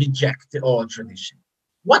they reject the oral tradition?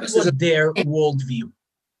 What was their worldview?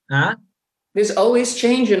 Huh? There's always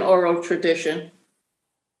change in oral tradition.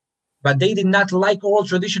 But they did not like oral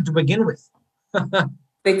tradition to begin with.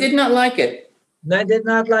 They did not like it. They did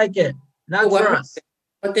not like it. Not for us.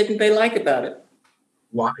 What didn't they like about it?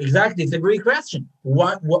 Well, exactly. It's a great question.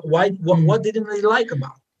 What didn't they like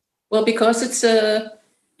about it? Well, because if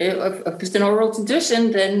it's an oral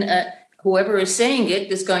tradition, then whoever is saying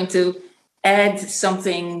it is going to add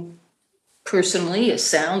something personally, a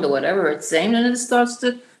sound or whatever it's saying, and it starts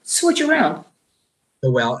to switch around.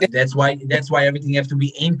 Well, that's why everything has to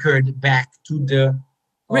be anchored back to the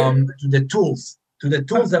tools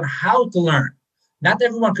of how to learn. Not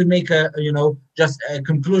everyone could make just a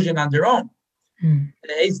conclusion on their own.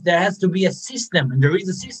 There has to be a system, and there is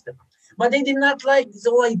a system. But they did not like this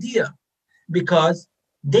whole idea because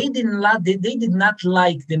they did not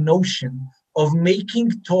like the notion of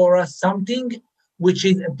making Torah something which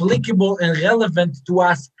is applicable and relevant to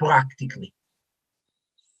us practically.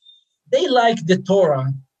 They like the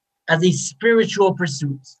Torah as a spiritual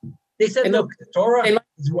pursuit. They said, look, the Torah is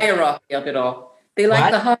the hierarchy of it all. They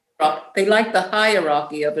like the hierarchy. They like the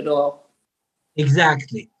hierarchy of it all.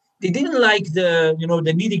 Exactly. They didn't like the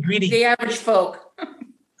nitty-gritty. The average folk.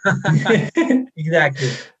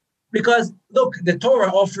 Exactly. Because, look, the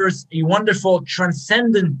Torah offers a wonderful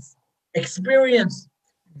transcendent experience.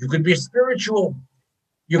 You could be spiritual.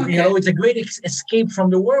 It's a great escape from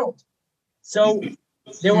the world. So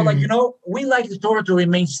they were like, we like the Torah to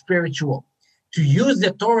remain spiritual. To use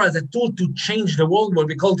the Torah as a tool to change the world, what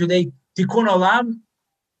we call today Tikkun Olam,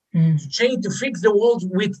 to fix the world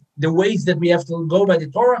with the ways that we have to go by the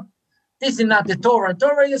Torah. This is not the Torah.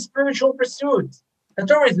 Torah is a spiritual pursuit. The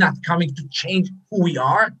Torah is not coming to change who we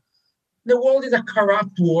are. The world is a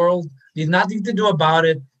corrupt world. There's nothing to do about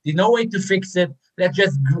it. There's no way to fix it. Let's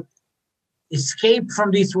just escape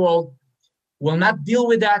from this world. We'll not deal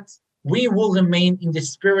with that. We will remain in the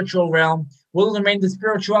spiritual realm. We'll remain the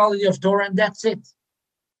spirituality of Torah, and that's it.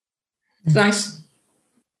 It's nice.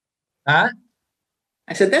 Huh?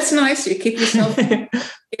 I said, that's nice. You keep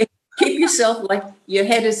yourself like your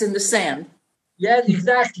head is in the sand. Yeah,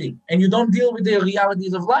 exactly. And you don't deal with the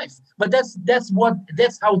realities of life. But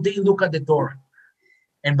that's how they look at the Torah.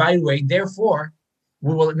 And by the way, therefore,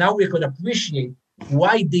 we could appreciate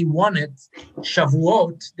why they wanted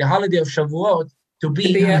Shavuot, the holiday of Shavuot, to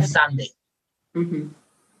be on Sunday. Mm-hmm.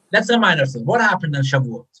 Let's remind ourselves, what happened on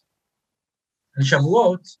Shavuot? On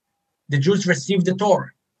Shavuot, the Jews received the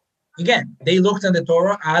Torah. Again, they looked at the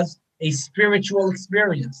Torah as a spiritual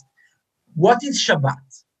experience. What is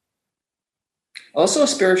Shabbat? Also a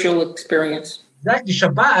spiritual experience. Exactly.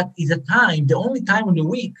 Shabbat is the only time in the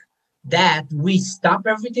week that we stop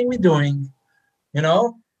everything we're doing,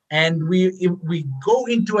 and we go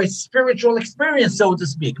into a spiritual experience, so to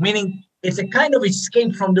speak, meaning it's a kind of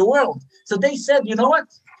escape from the world. So they said, you know what?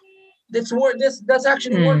 That's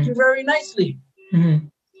actually working very nicely. Mm-hmm.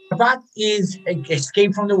 Shabbat is an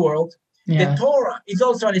escape from the world. Yeah. The Torah is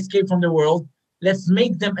also an escape from the world. Let's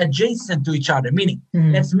make them adjacent to each other, meaning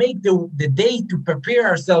let's make the day to prepare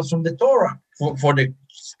ourselves from the Torah for the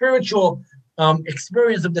spiritual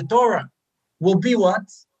experience of the Torah will be what?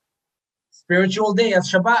 Spiritual day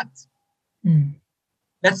as Shabbat.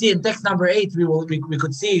 Let's see in text number 8, we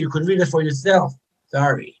could see, you could read it for yourself.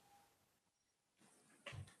 Sorry,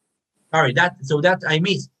 that I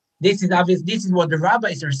missed. This is obvious. This is what the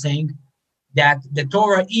rabbis are saying, that the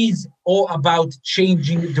Torah is all about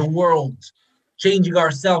changing the world, changing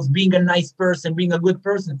ourselves, being a nice person, being a good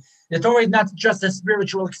person. The Torah is not just a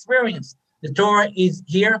spiritual experience. The Torah is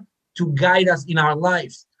here to guide us in our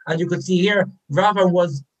lives. As you could see here, Rava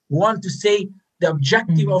was one to say the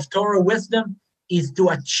objective of Torah wisdom is to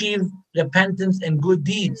achieve repentance and good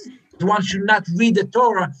deeds. One should not read the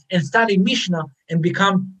Torah and study Mishnah and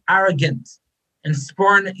become arrogant and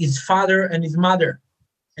spurn his father and his mother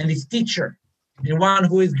and his teacher, and one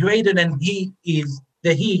who is greater than he is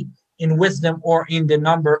in wisdom or in the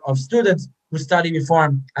number of students who study before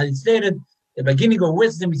him. As it stated, the beginning of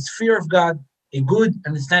wisdom is fear of God. A good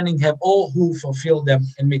understanding have all who fulfill them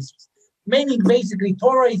and mitzvahs. Meaning, basically,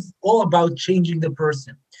 Torah is all about changing the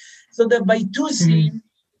person. So the Baitusi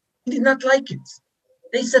did not like it.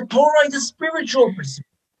 They said Torah is a spiritual pursuit.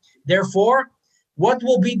 Therefore, what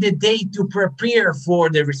will be the day to prepare for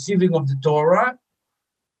the receiving of the Torah?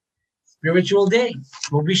 Spiritual day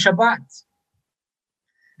will be Shabbat.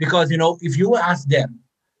 Because, if you ask them,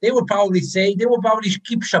 they will probably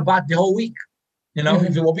keep Shabbat the whole week.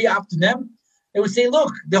 If it will be up to them, they would say,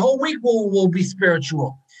 look, the whole week will be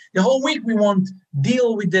spiritual. The whole week we won't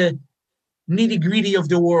deal with the nitty-gritty of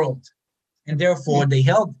the world. And therefore, they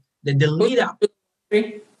held the lead up.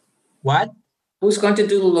 What? Who's going to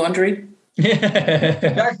do the laundry?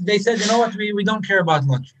 They said, you know what, we don't care about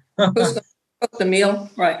laundry. Who's going to cook the meal?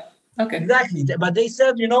 Right. Okay. Exactly. But they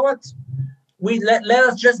said, you know what? Let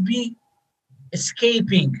us just be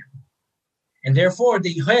escaping. And therefore,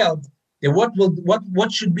 they held that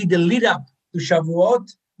what should be the lead up to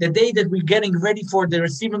Shavuot, the day that we're getting ready for the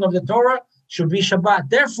receiving of the Torah, should be Shabbat.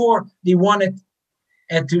 Therefore, they wanted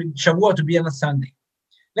Shavuot to be on a Sunday.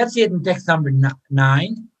 Let's see it in text number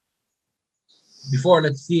 9. Before,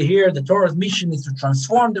 let's see here, the Torah's mission is to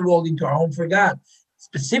transform the world into a home for God,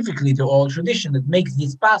 specifically the oral tradition that makes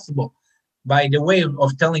this possible by the way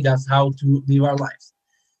of telling us how to live our lives.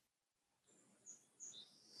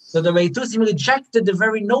 So the Veitusim rejected the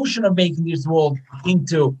very notion of making this world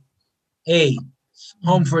into a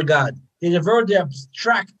home for God. They revert the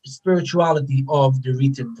abstract spirituality of the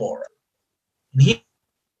written Torah. And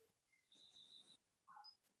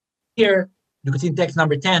here you can see in text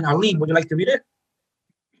number 10. Arlene, would you like to read it?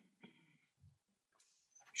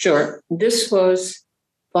 Sure. This was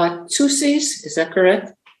Batusi's, is that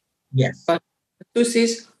correct? Yes.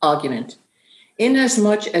 Batusi's argument.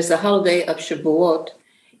 Inasmuch as the holiday of Shavuot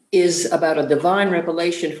is about a divine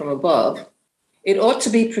revelation from above, it ought to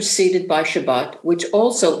be preceded by Shabbat, which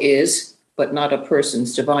also is, but not a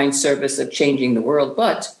person's divine service of changing the world,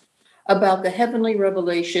 but about the heavenly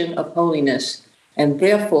revelation of holiness, and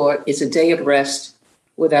therefore is a day of rest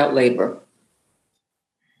without labor.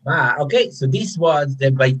 Okay, so this was the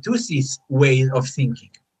Baitusi's way of thinking.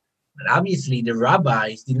 But obviously the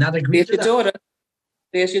rabbis did not agree to that.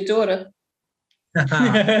 There's your daughter.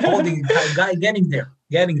 Holding guy getting there.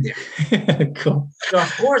 Cool. So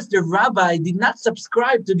of course the rabbi did not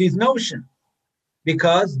subscribe to this notion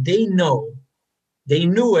because they knew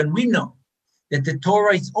and we know that the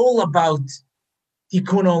Torah is all about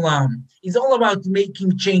tikkun olam. It's all about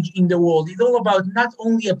making change in the world. It's all about not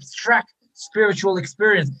only abstract spiritual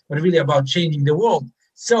experience, but really about changing the world.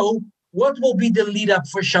 So what will be the lead up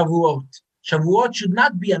for Shavuot? Shavuot should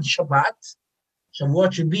not be on Shabbat.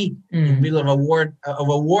 Shavuot should be in the middle of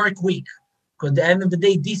a work week. Because at the end of the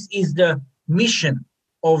day, this is the mission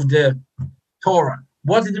of the Torah.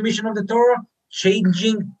 What is the mission of the Torah?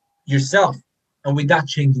 Changing yourself, and without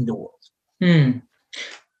changing the world.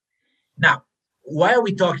 Now, why are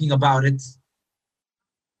we talking about it?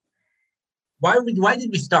 Why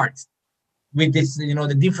did we start with this,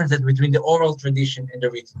 the differences between the oral tradition and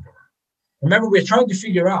the written Torah? Remember, we're trying to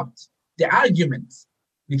figure out the arguments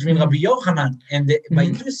between Rabbi Yochanan and the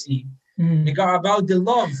Baitusi about the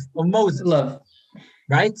love of Moses.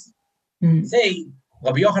 Right? Say,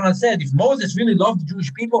 Rabbi Yochanan said, if Moses really loved the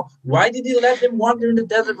Jewish people, why did he let them wander in the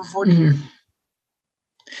desert for 40 years?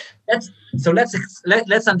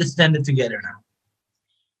 Let's understand it together now.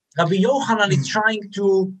 Rabbi Yochanan is trying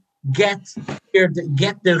to get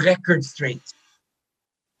the record straight.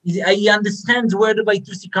 He understands where the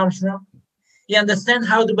Baitusi comes from. He understands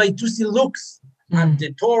how the Baitusi looks at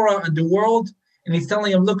the Torah and the world, and he's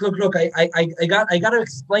telling him, look, I got to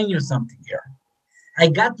explain you something here. I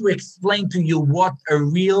got to explain to you what a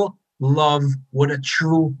real love, what a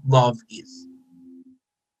true love is.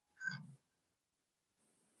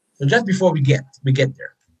 So just before we get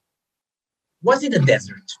there, what's in the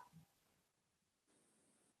desert?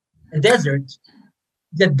 A desert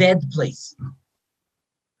is a dead place.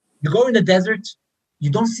 You go in the desert, you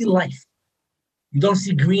don't see life. You don't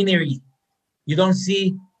see greenery. You don't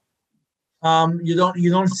see you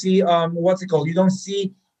don't see what's it called? You don't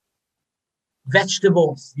see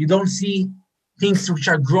vegetables. You don't see things which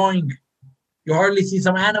are growing. You hardly see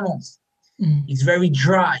some animals. It's very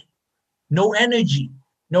dry. No energy,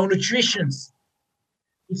 no nutrition.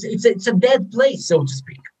 It's a dead place, so to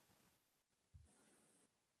speak.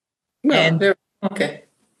 Well, okay.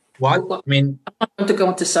 What? I mean, I want to go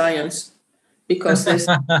into science because there's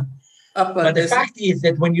but the fact is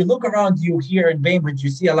that when you look around you here in Bainbridge, you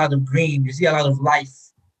see a lot of green, you see a lot of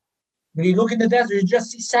life. When you look in the desert, you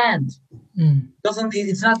just see sand. It doesn't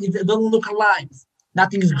look alive.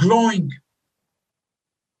 Nothing is growing.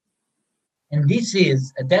 And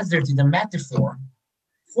a desert is a metaphor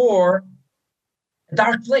for a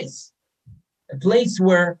dark place. A place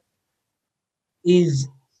where is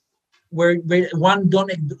where one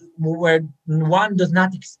does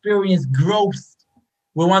not experience growth,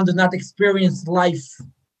 where one does not experience life,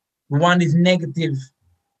 where one is negative.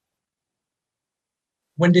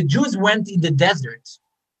 When the Jews went in the desert,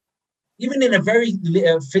 even in a very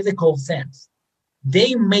physical sense,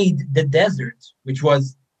 they made the desert, which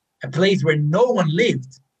was a place where no one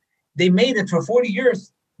lived, they made it for 40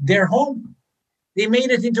 years their home. They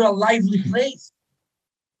made it into a lively place.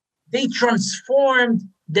 They transformed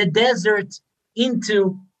the desert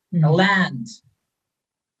into a land.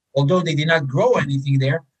 Although they did not grow anything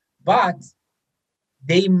there, but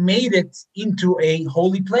they made it into a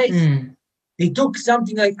holy place. They took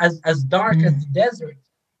something like as dark as the desert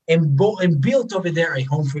and built over there a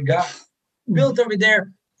home for God. Built over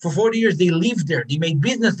there for 40 years. They lived there. They made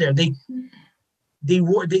business there. They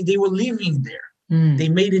were living there. They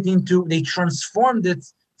made it into, they transformed it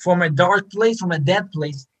from a dark place, from a dead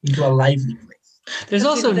place, into a lively place. There's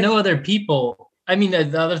also no other people. I mean,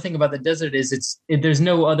 the other thing about the desert is there's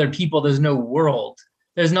no other people. There's no world.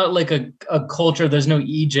 There's not like a culture. There's no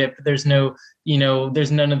Egypt. There's no,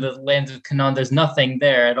 there's none of the lands of Canaan. There's nothing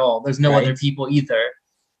there at all. There's no other people either.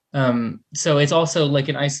 So it's also like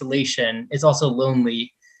an isolation. It's also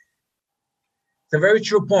lonely. It's a very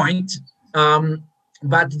true point.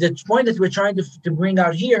 But the point that we're trying to bring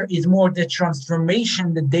out here is more the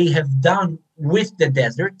transformation that they have done with the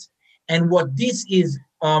desert. And what this is,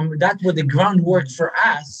 that was the groundwork for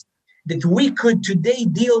us, that we could today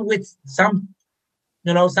deal with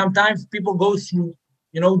sometimes people go through,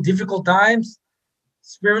 difficult times,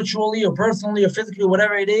 spiritually or personally or physically,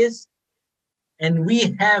 whatever it is. And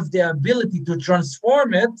we have the ability to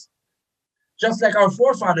transform it, just like our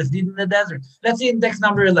forefathers did in the desert. Let's see in text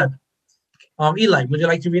number 11. Eli, would you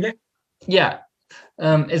like to read it? Yeah.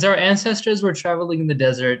 As our ancestors were traveling in the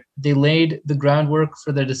desert, they laid the groundwork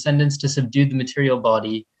for their descendants to subdue the material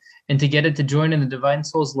body and to get it to join in the divine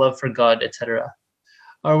soul's love for God, etc.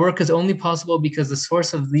 Our work is only possible because the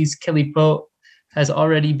source of these kelipot has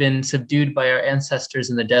already been subdued by our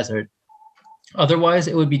ancestors in the desert. Otherwise,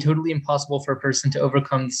 it would be totally impossible for a person to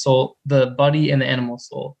overcome the soul, the body, and the animal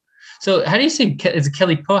soul. So how do you say, is it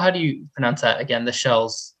kelipot? How do you pronounce that again? The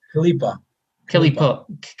shells. Kalipa. Kalipa.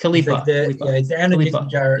 Kalipa. It's the energies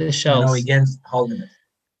which are against holiness.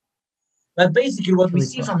 But basically what we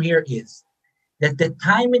see from here is that the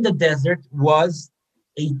time in the desert was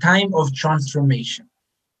a time of transformation.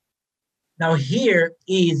 Now here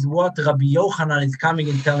is what Rabbi Yochanan is coming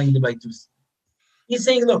and telling the Baitus. He's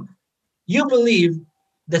saying, look, you believe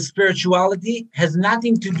that spirituality has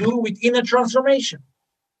nothing to do with inner transformation,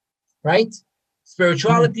 right?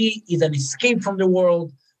 Spirituality is an escape from the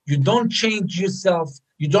world. You don't change yourself.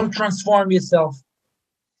 You don't transform yourself.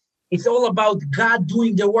 It's all about God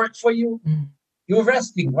doing the work for you. You're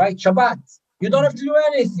resting, right? Shabbat. You don't have to do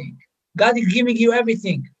anything. God is giving you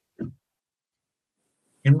everything.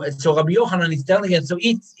 And so Rabbi Yochanan is telling us, so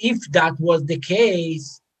if that was the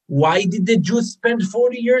case, why did the Jews spend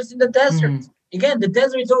 40 years in the desert? Again, the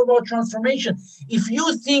desert is all about transformation. If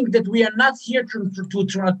you think that we are not here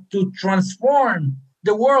to transform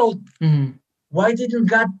the world, why didn't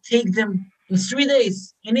God take them in 3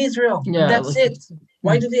 days in Israel? Yeah, that's it.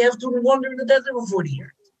 Why do they have to wander in the desert for 40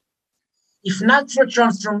 years? If not for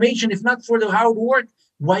transformation, if not for the hard work,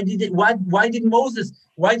 why did Moses,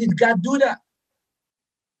 why did God do that?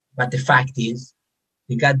 But the fact is,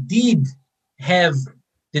 that God did have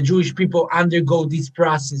the Jewish people undergo this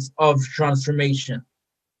process of transformation.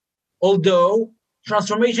 Although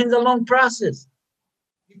transformation is a long process.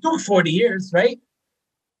 It took 40 years, right?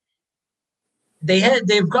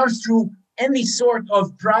 They've gone through any sort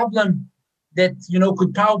of problem that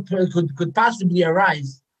could possibly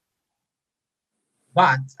arise.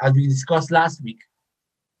 But as we discussed last week,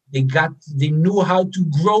 they knew how to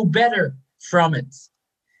grow better from it.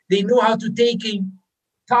 They knew how to take a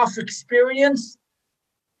tough experience,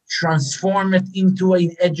 transform it into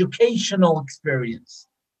an educational experience.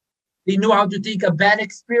 They knew how to take a bad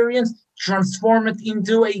experience, transform it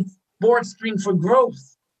into a board string for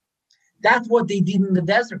growth. That's what they did in the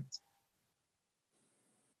desert.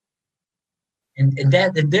 And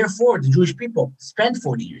therefore, the Jewish people spent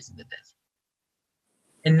 40 years in the desert.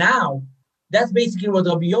 And now, that's basically what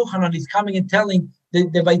Rabbi Yochanan is coming and telling the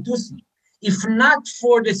Baitusi. If not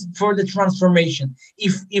for the transformation,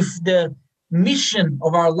 if the mission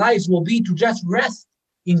of our lives will be to just rest,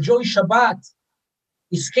 enjoy Shabbat,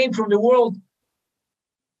 escape from the world,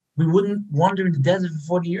 we wouldn't wander in the desert for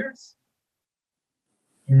 40 years.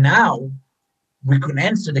 And now we can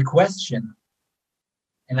answer the question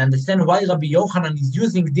and understand why Rabbi Yochanan is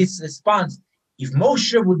using this response. If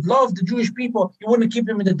Moshe would love the Jewish people, he wouldn't keep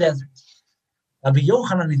them in the desert. Rabbi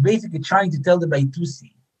Yochanan is basically trying to tell the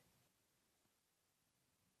Baitusi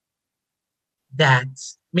that,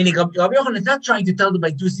 meaning Rabbi Yochanan is not trying to tell the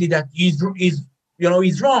Baitusi that he's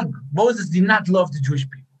wrong. Moses did not love the Jewish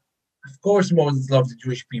people. Of course, Moses loved the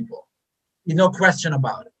Jewish people. There's no question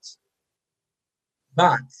about it.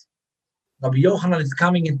 But Rabbi Yochanan is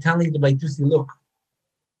coming and telling the Baitusi, look,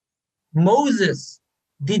 Moses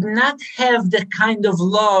did not have the kind of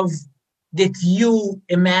love that you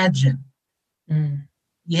imagine.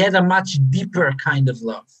 He had a much deeper kind of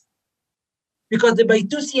love. Because the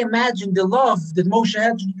Baitusi imagined the love that Moshe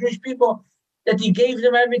had to the Jewish people, that he gave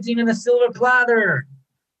them everything in a silver platter.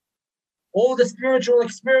 All the spiritual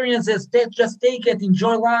experiences, just take it,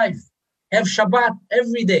 enjoy life. Have Shabbat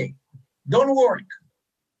every day. Don't work.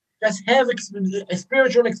 Just have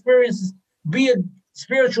spiritual experiences. Be a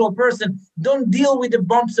spiritual person. Don't deal with the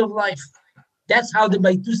bumps of life. That's how the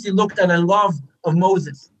Baitusi looked at the love of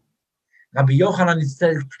Moses. Rabbi Yochanan is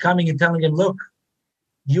coming and telling him, look,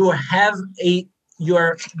 you have a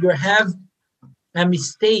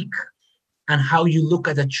mistake on how you look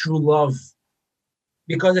at a true love.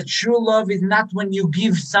 Because a true love is not when you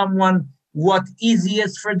give someone what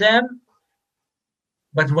easiest for them,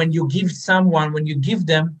 but when you give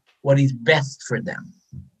them what is best for them.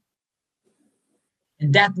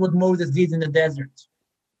 And that's what Moses did in the desert.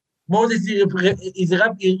 Moses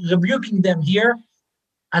is rebuking them here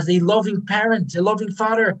as a loving parent, a loving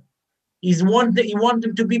father. He wants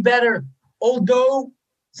them to be better, although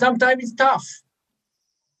sometimes it's tough.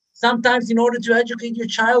 Sometimes in order to educate your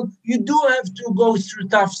child, you do have to go through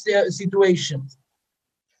tough situations.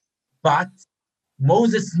 But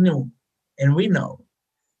Moses knew, and we know,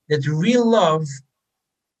 that real love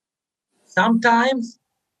sometimes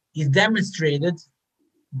is demonstrated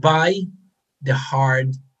by the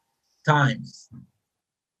hard times.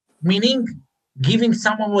 Meaning, giving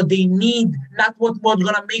someone what they need, not what's going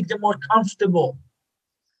to make them more comfortable.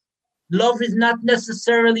 Love is not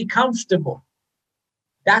necessarily comfortable.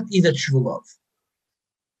 That is a true love.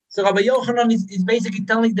 So Rabbi Yochanan is basically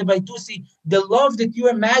telling the Baitusi, the love that you're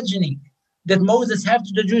imagining that Moses had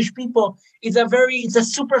to the Jewish people is a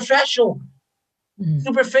superficial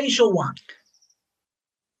one.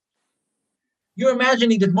 You're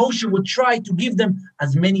imagining that Moshe would try to give them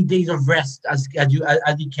as many days of rest as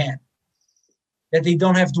he can, that they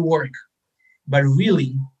don't have to work. But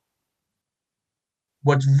really,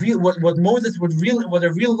 what a real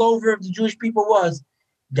lover of the Jewish people was,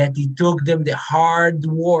 that he took them the hard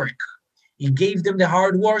work. He gave them the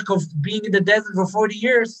hard work of being in the desert for 40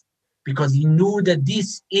 years because he knew that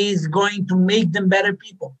this is going to make them better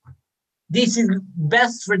people. This is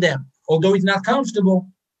best for them, although it's not comfortable,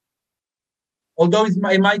 although it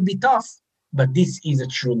might be tough, but this is a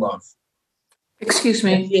true love. Excuse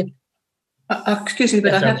me. Excuse me,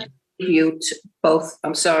 but I have to leave you both.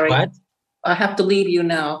 I'm sorry. What? I have to leave you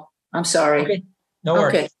now. I'm sorry. Okay, no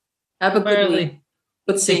worries. Okay. Have a good week.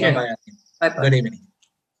 Good seeing you. Bye-bye. Good evening.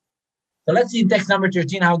 So let's see text number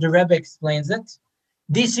 13, how the Rebbe explains it.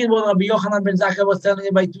 This is what Rabbi Yochanan ben Zakkai was telling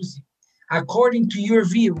the Baitusi. According to your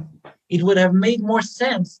view, it would have made more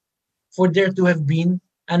sense for there to have been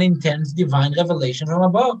an intense divine revelation from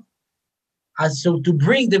above, as so to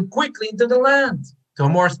bring them quickly into the land, to a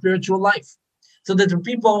more spiritual life, so that the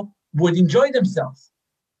people would enjoy themselves.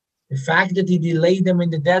 The fact that he delayed them in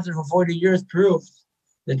the desert for 40 years proves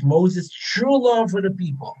that Moses' true love for the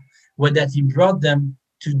people was that he brought them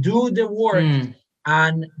to do the work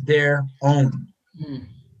on their own.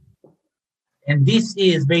 And this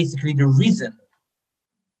is basically the reason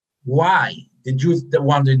why the Jews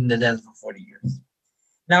wandered in the desert for 40 years.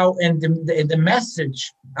 Now, and the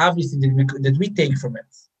message, obviously, that we take from it,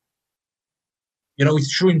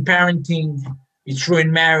 it's true in parenting, it's true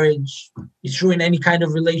in marriage, it's true in any kind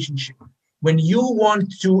of relationship. When you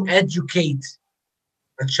want to educate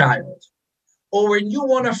a child, or when you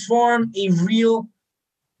want to form a real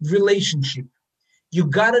relationship, you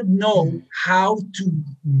got to know how to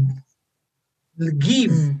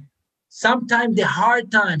give sometimes the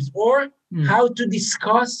hard times, or how to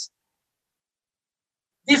discuss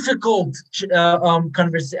difficult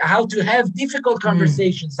how to have difficult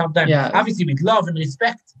conversations sometimes, obviously with love and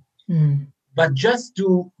respect, but just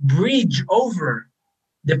to bridge over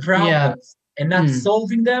the problems and not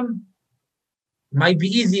solving them might be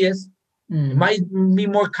easiest, it might be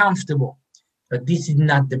more comfortable, but this is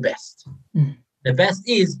not the best. The best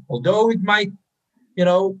is, although it might,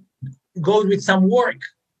 go with some work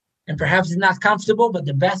and perhaps it's not comfortable, but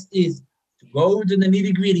the best is to go to the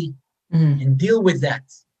nitty-gritty and deal with that.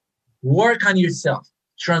 Work on yourself,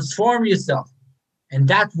 transform yourself, and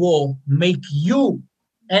that will make you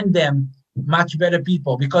and them much better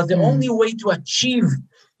people, because the only way to achieve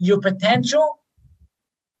your potential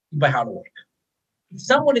is by hard work. If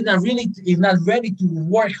someone is not ready to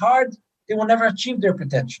work hard, they will never achieve their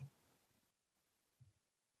potential.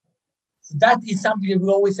 So that is something that we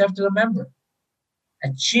always have to remember.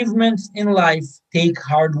 Achievements in life take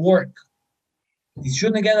hard work. It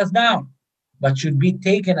shouldn't get us down, but should be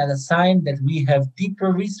taken as a sign that we have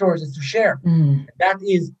deeper resources to share. That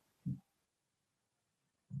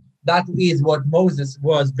is what Moses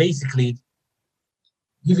was basically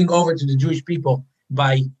giving over to the Jewish people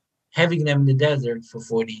by having them in the desert for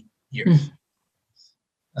 40 years.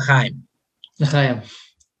 L'chaim. L'chaim.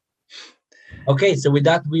 Okay, so with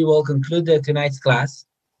that, we will conclude tonight's class.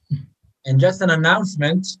 And just an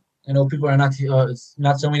announcement. I know people are not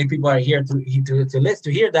so many people are here to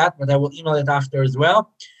hear that, but I will email it after as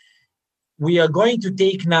well. We are going to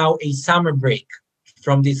take now a summer break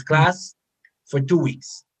from this class for 2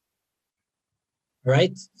 weeks.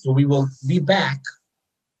 Right? So we will be back.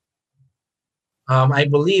 I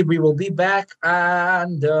believe we will be back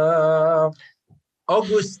on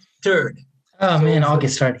August 3rd. Oh so man,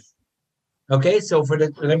 August 3rd. Okay, so for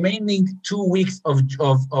the remaining 2 weeks of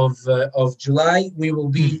July, we will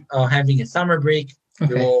be having a summer break.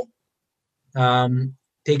 Okay. We will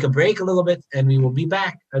take a break a little bit, and we will be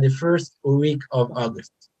back at the first week of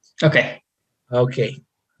August. Okay. Okay.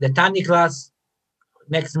 The Tanya class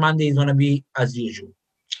next Monday is going to be as usual.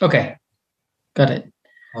 Okay. Got it.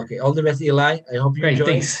 Okay. All the best, Eli. I hope you enjoyed.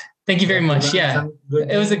 Thanks. Thank you very much. Yeah.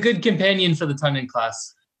 It was a good companion for the Tanyan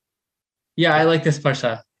class. Yeah, I like this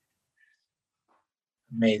parsha.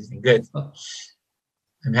 Amazing. Good.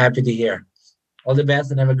 I'm happy to hear. All the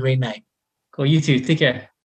best and have a great night. Cool. You too. Take care.